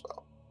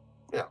 So,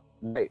 yeah.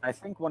 Right. I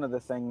think one of the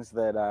things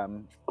that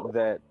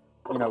that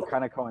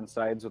kind of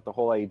coincides with the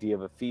whole idea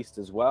of a feast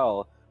as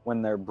well,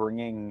 when they're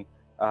bringing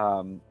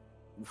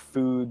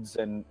foods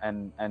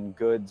and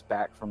goods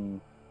back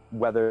from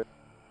whether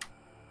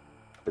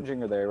or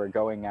they were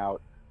going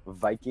out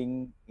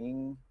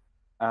Vikinging,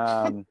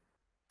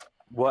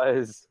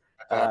 was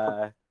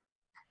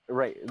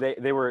right.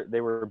 They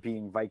were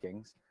being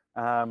Vikings.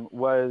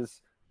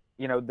 Was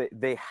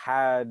they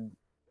had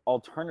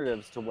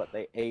alternatives to what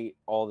they ate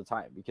all the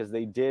time, because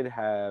they did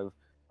have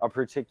a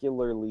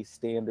particularly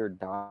standard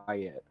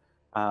diet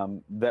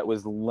that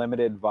was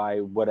limited by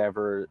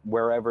wherever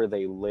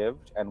they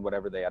lived and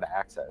whatever they had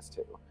access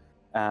to.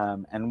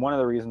 And one of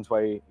the reasons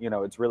why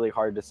it's really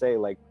hard to say,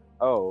 like,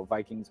 oh,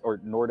 Vikings or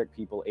Nordic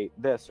people ate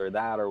this or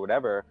that or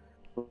whatever,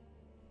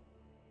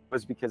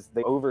 was because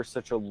they over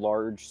such a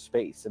large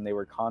space, and they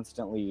were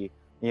constantly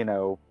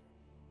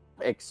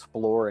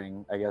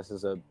exploring, I guess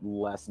is a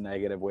less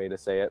negative way to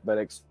say it, but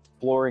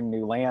exploring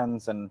new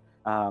lands and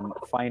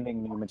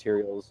finding new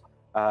materials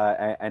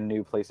and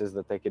new places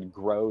that they could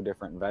grow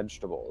different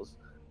vegetables.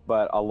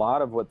 But a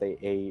lot of what they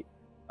ate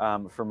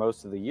for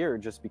most of the year,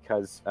 just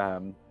because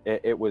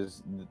it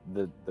was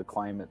the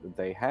climate that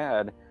they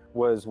had,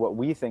 was what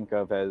we think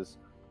of as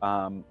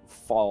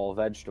fall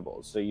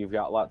vegetables. So you've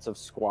got lots of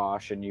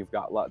squash, and you've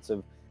got lots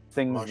of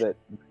things that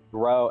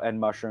grow, and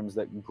mushrooms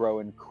that grow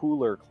in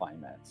cooler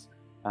climates,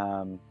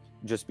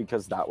 just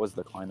because that was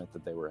the climate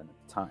that they were in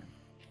at the time.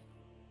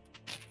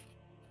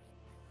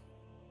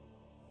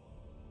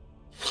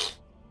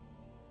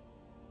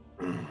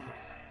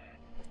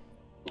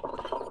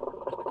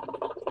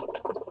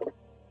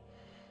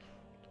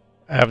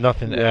 I have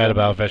nothing to add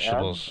about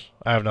vegetables.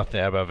 I have nothing to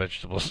add about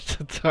vegetables.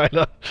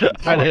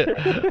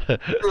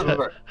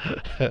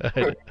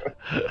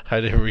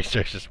 I didn't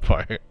research this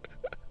part.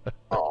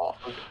 Oh.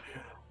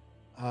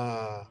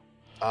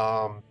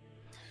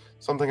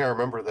 Something I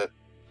remember that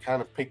kind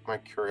of piqued my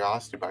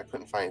curiosity, but I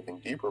couldn't find anything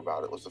deeper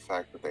about it, was the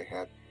fact that they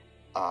had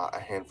a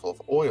handful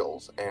of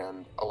oils,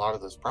 and a lot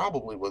of this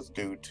probably was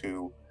due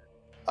to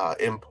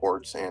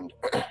imports and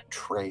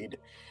trade.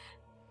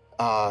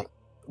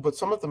 But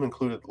some of them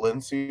included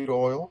linseed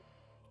oil,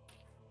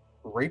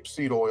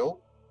 rapeseed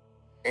oil,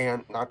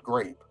 and not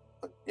grape,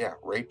 but yeah,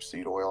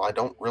 rapeseed oil. I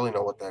don't really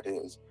know what that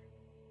is.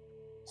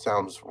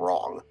 Sounds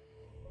wrong.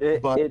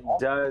 It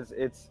does.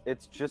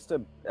 It's just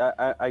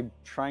I'm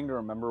trying to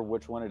remember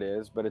which one it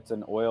is, but it's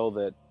an oil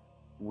that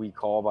we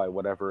call by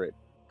whatever it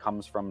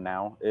comes from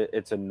now.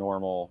 It's a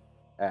normal,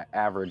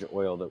 average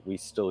oil that we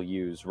still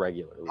use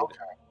regularly. Okay.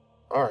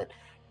 All right.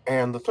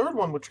 And the third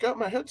one, which got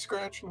my head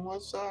scratching,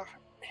 was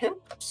hemp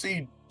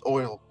seed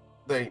oil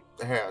they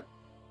had.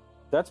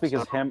 That's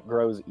because hemp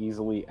grows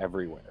easily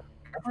everywhere.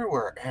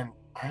 Everywhere. And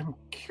I'm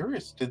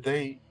curious, did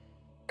they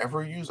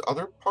ever use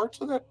other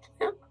parts of that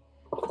plant?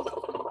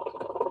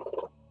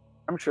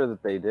 I'm sure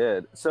that they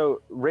did.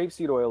 So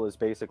rapeseed oil is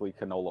basically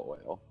canola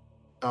oil.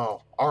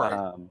 Oh, all right.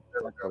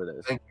 That's what it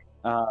is.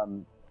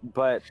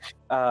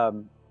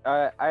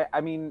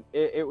 I mean,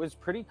 it was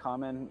pretty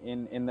common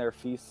in their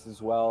feasts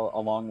as well,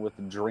 along with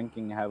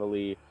drinking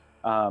heavily,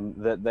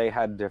 that they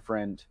had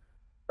different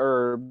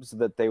herbs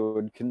that they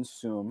would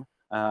consume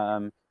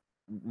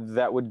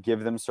that would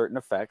give them certain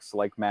effects,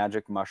 like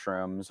magic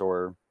mushrooms,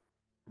 or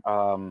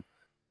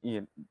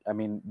I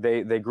mean,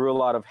 they grew a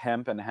lot of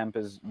hemp, and hemp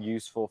is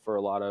useful for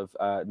a lot of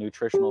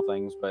nutritional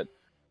things. But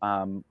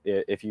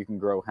if you can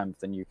grow hemp,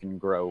 then you can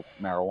grow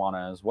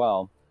marijuana as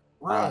well.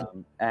 Right.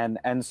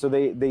 And so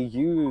they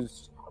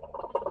used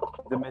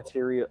the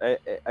material.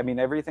 I mean,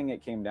 everything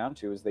it came down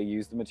to is they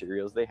used the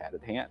materials they had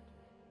at hand.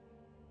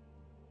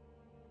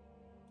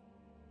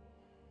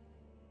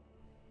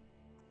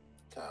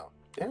 So,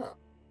 yeah.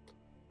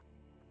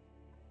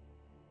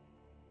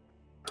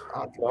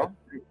 Well,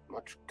 pretty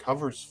much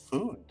covers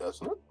food,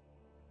 doesn't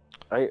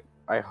it?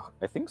 I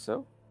think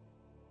so.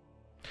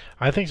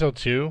 I think so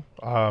too.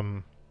 I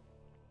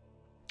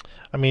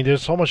mean,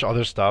 there's so much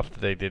other stuff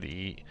that they did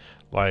eat.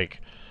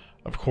 Like,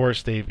 of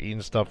course, they've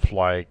eaten stuff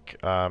like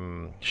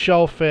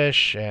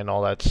shellfish and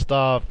all that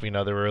stuff. You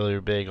know, they're really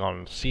big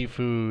on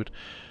seafood.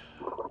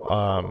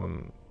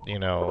 You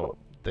know,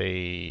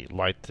 they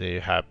like to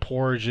have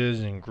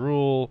porridges and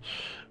gruel.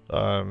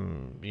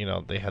 You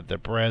know, they had the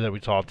bread that we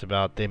talked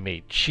about. They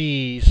made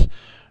cheese.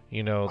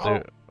 You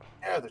know,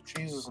 yeah, the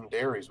cheeses and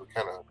dairies we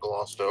kind of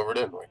glossed over,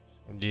 didn't we?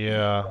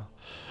 Yeah.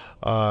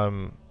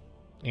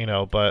 You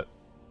know, but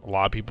a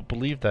lot of people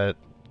believe that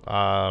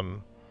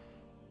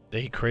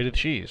they created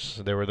cheese.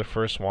 They were the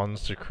first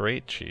ones to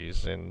create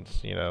cheese, and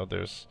you know,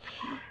 there's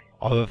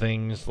other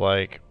things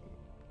like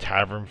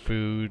tavern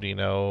food. You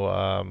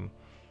know,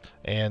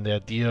 and the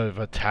idea of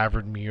a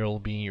tavern meal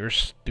being your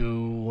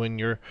stew and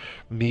your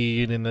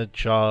meat in a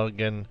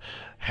jug and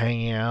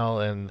hanging out,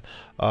 and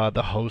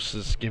the host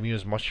is giving you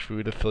as much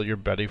food to fill your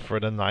belly for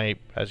the night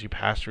as you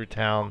pass through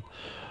town.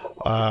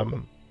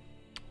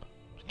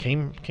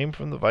 Came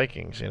from the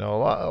Vikings. You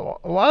know,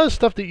 a lot of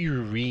stuff that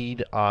you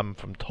read from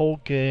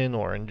Tolkien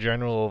or in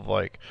general of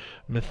like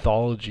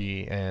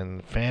mythology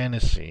and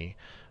fantasy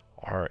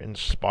are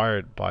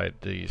inspired by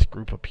these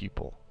group of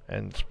people.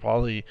 And it's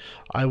probably,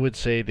 I would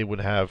say, they would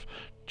have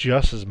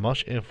just as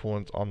much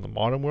influence on the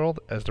modern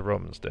world as the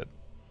Romans did.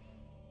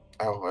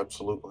 Oh,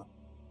 absolutely.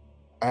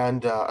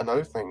 And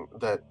another thing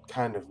that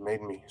kind of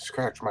made me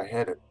scratch my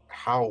head at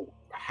how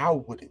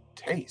would it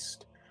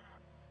taste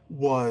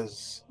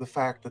was the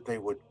fact that they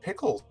would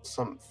pickle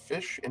some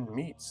fish and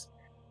meats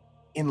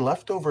in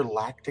leftover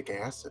lactic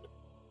acid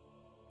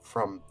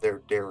from their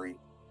dairy.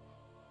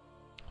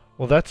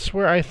 Well, that's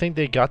where I think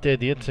they got the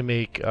idea to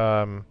make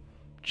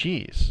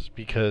cheese,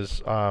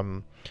 because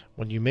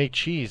when you make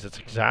cheese, that's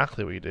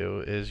exactly what you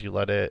do. Is you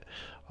let it,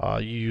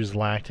 you use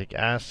lactic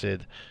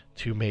acid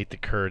to make the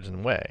curds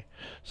and whey.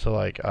 So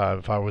like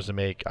if I was to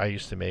make, I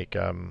used to make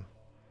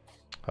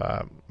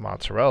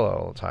mozzarella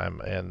all the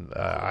time, and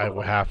I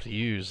would have to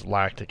use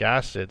lactic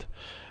acid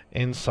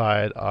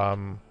inside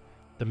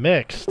the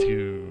mix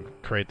to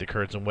create the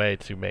curds and whey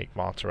to make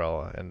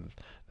mozzarella, and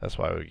that's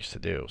what I used to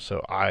do.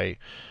 So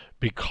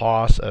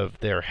because of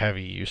their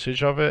heavy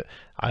usage of it,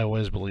 I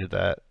always believe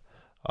that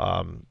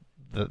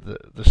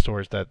the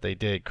stores that they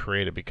did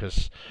create it,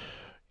 because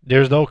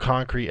there's no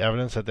concrete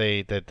evidence that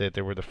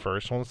they were the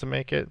first ones to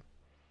make it,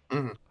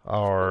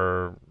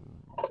 or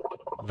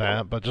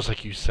that. But just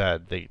like you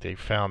said, they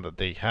found that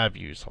they have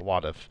used a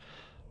lot of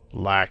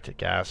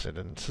lactic acid,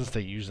 and since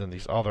they use it in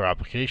these other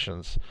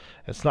applications,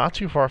 it's not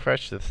too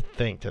far-fetched to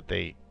think that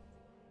they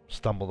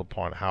stumbled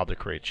upon how to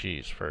create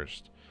cheese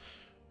first.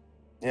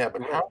 Yeah,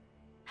 but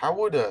how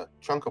would a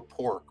chunk of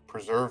pork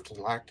preserved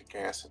in lactic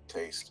acid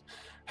taste?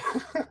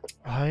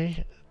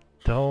 I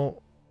don't.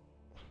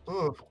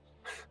 Ugh.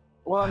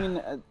 Well, I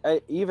mean,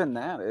 even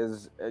that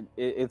is,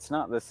 it's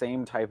not the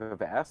same type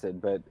of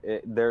acid, but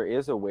there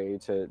is a way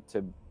to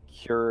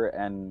cure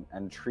and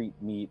treat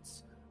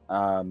meats.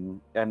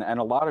 And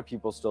a lot of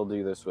people still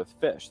do this with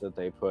fish, that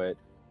they put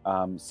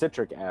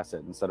citric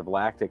acid instead of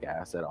lactic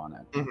acid on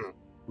it. Mhm.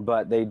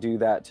 But they do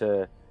that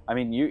to, I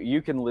mean,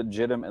 you can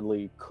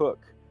legitimately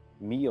cook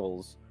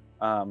meals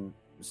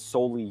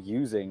solely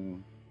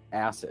using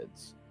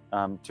acids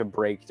to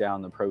break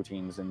down the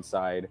proteins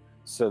inside,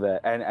 so that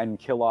and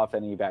kill off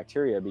any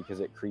bacteria, because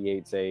it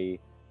creates an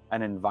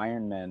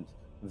environment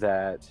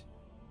that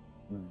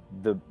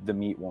the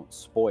meat won't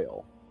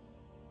spoil.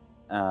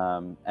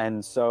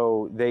 And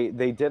so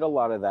they did a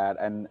lot of that,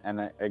 and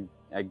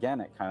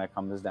again, it kind of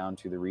comes down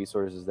to the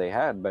resources they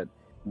had, but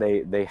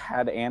they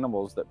had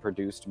animals that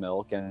produced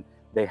milk, and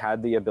they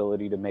had the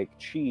ability to make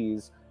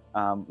cheese,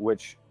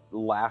 which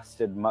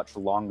lasted much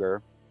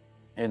longer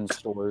in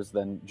stores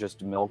than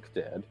just milk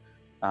did.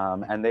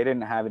 And they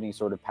didn't have any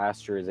sort of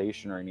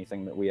pasteurization or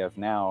anything that we have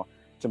now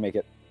to make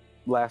it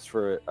last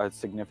for a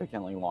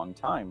significantly long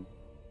time.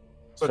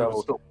 But it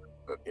was So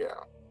still,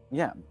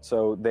 yeah,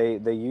 so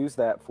they used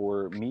that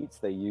for meats.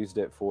 They used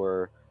it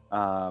for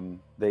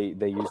they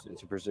used it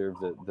to preserve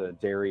the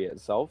dairy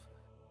itself,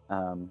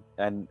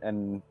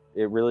 and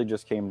it really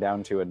just came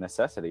down to a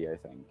necessity, I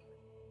think.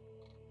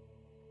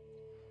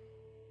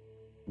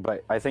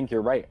 But I think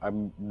you're right.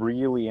 I'm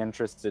really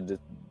interested to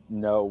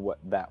know what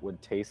that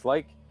would taste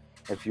like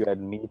if you had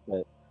meat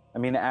that, I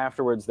mean,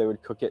 afterwards they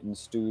would cook it in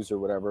stews or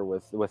whatever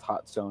with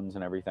hot stones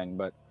and everything,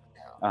 but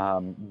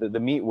the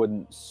meat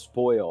wouldn't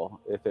spoil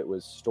if it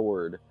was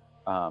stored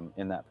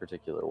in that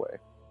particular way.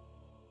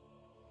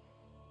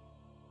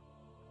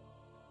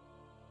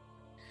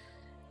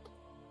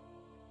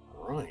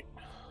 right.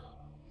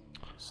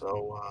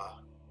 So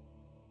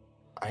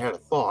I had a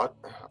thought.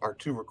 Our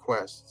two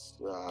requests,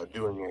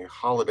 doing a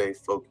holiday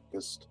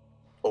focused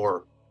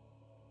or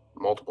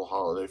multiple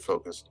holiday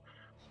focused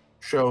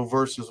show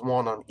versus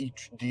one on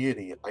each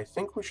deity. I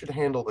think we should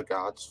handle the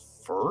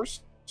gods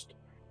first,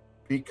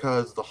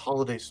 because the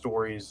holiday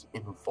stories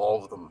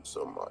involve them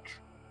so much.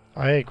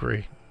 I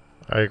agree.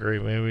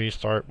 Maybe we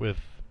start with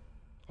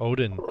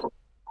Odin,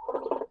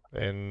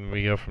 and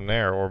we go from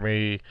there, or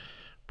maybe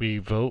we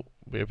vote.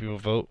 Maybe people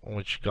vote on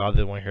which god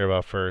they want to hear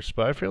about first.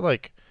 But I feel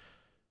like,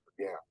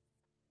 Yeah.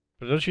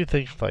 but don't you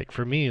think, like,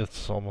 for me,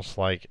 it's almost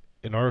like,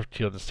 in order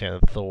to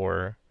understand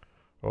Thor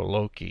or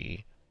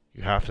Loki,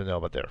 you have to know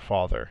about their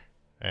father.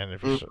 And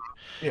if you,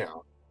 Yeah.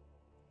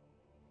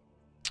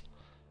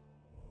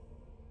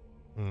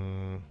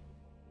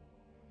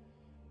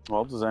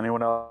 Well, does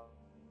anyone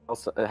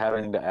else have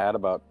anything to add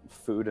about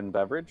food and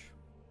beverage?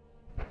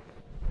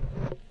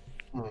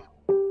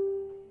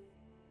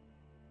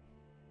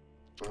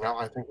 Now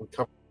I think we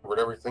covered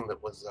everything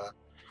that was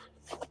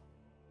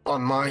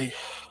on my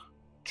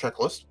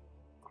checklist.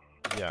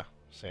 yeah,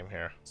 same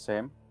here.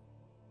 Same.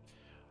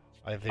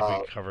 I think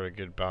we covered a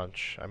good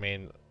bunch. I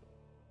mean,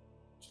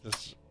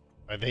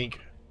 I think,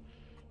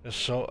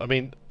 I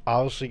mean,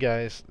 obviously,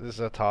 guys, this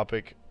is a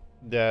topic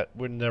that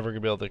we're never going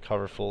to be able to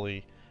cover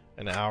fully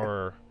an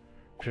hour,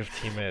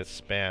 15 minutes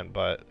span,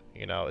 but,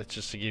 you know, it's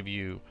just to give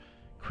you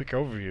a quick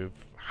overview of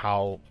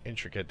how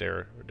intricate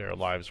their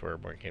lives were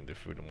when it came to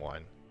food and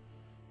wine.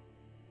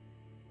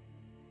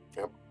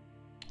 Yep,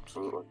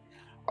 absolutely.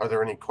 Are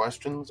there any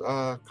questions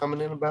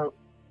coming in about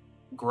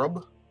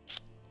grub?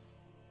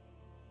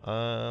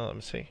 Let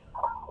me see.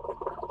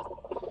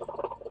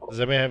 Does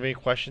anybody have any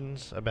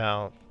questions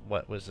about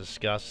what was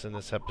discussed in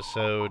this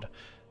episode?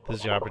 This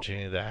is your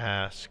opportunity to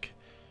ask.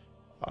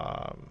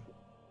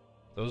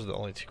 Those are the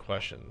only two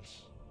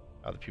questions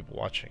out of the people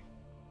watching.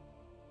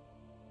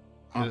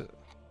 There's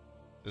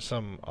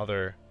some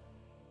other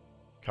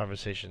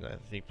conversation. I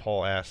think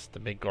Paul asked the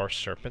Midgar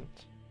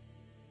serpent.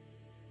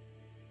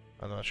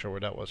 I'm not sure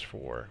what that was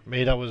for.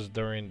 Maybe that was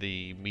during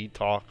the meat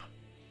talk.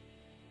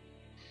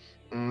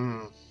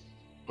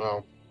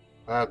 Well,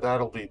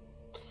 that'll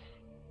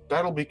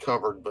be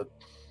covered, but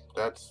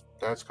that's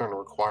going to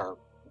require a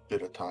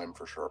bit of time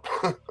for sure.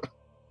 Yeah,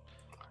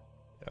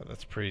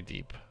 that's pretty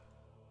deep.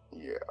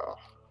 Yeah.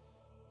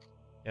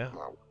 Yeah.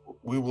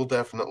 We will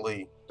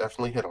definitely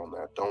hit on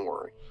that. Don't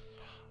worry.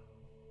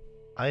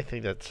 I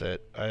think that's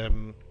it. I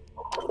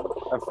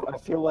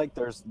feel like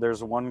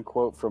there's one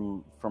quote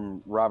from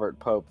Robert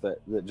Pope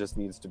that just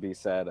needs to be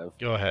said.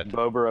 Go ahead.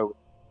 Bobro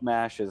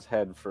smash his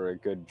head for a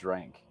good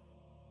drink.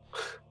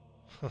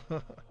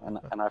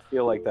 and I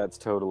feel like that's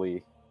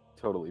totally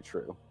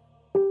true.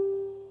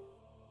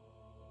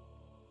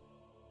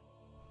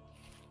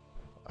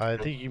 I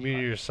think you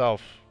muted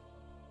yourself,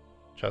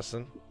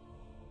 Justin.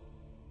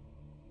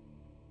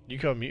 You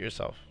can unmute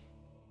yourself.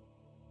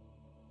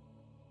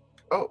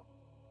 Oh,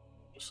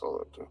 I saw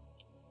that too.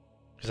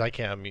 Because I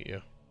can't unmute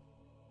you.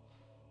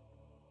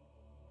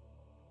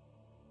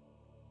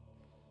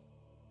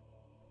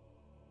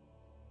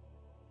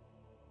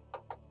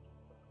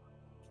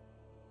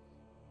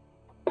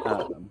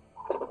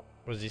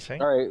 What is he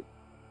saying? All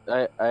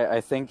right,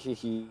 I think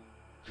he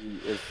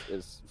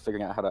is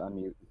figuring out how to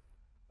unmute.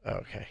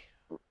 Okay.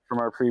 From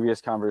our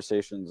previous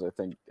conversations, I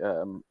think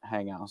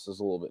Hangouts is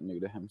a little bit new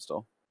to him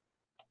still.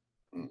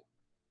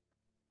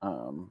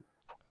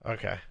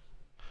 Okay.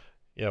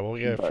 Yeah, we'll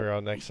get it for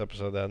our next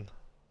episode then,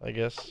 I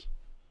guess.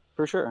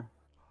 For sure.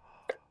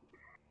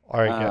 All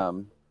right, yeah.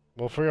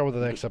 We'll figure out what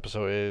the next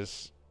episode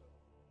is.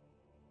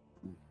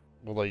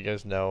 We'll let you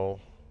guys know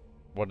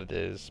what it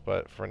is,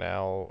 but for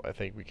now, I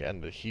think we can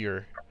end it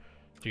here.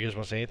 Do you guys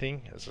want to say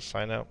anything as a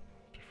sign out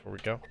before we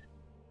go?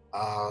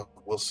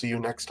 We'll see you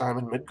next time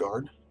in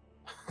Midgard.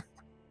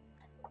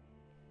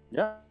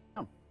 Yeah.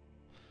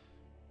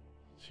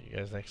 See you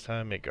guys next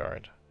time,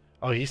 Midgard.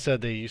 Oh, he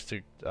said they used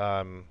to,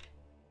 what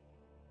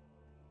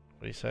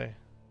do you say?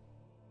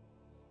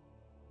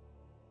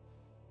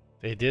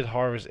 They did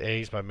harvest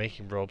eggs by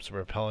making ropes and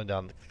rappelling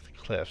down the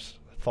cliffs.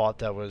 I thought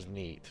that was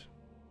neat.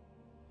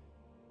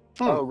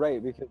 Oh,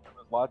 right, because there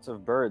was lots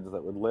of birds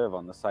that would live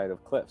on the side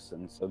of cliffs,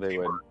 and so they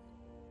would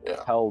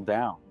rappel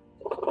down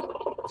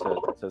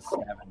to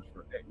scavenge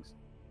for eggs.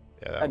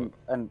 Yeah,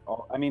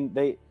 I mean,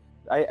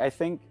 I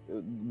think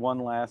one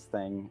last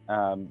thing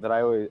that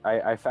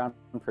I found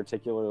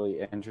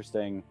particularly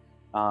interesting,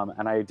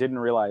 and I didn't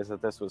realize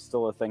that this was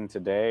still a thing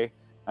today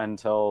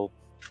until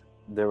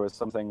there was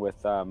something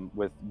with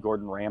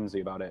Gordon Ramsay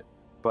about it.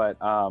 But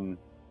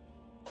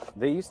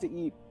they used to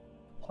eat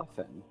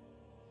puffin.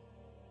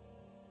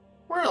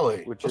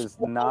 Really? Which is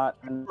not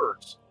an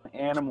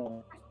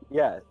animal.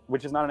 Yeah,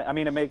 which is not an, I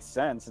mean, it makes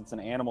sense. It's an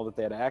animal that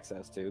they had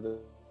access to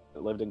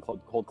that lived in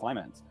cold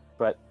climates.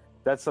 But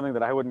that's something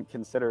that I wouldn't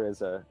consider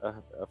as a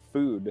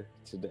food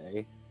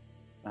today.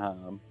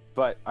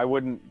 But I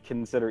wouldn't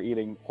consider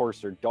eating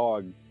horse or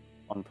dog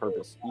on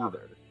purpose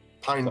either.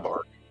 Pine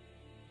bark.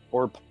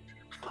 Or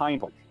pine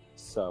bark.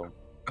 So,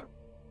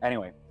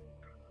 anyway,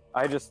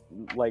 I just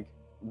like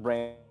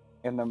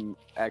random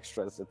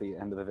extras at the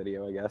end of the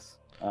video, I guess.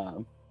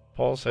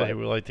 Paul said he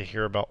would like to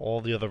hear about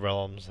all the other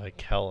realms, like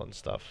hell and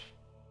stuff.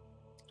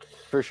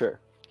 For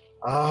sure.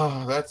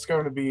 That's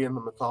going to be in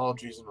the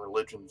mythologies and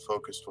religion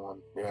focused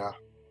one. Yeah.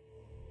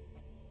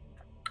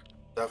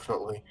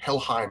 Definitely.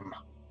 Helheim.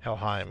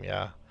 Helheim,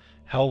 yeah.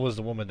 Hel was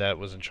the woman that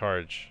was in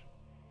charge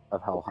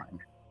of Helheim.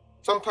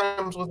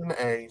 Sometimes with an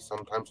A,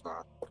 sometimes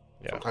not.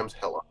 Yeah. Sometimes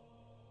Hela.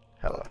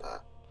 Hela.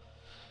 But,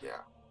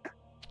 yeah.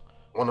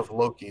 One of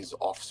Loki's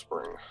offspring.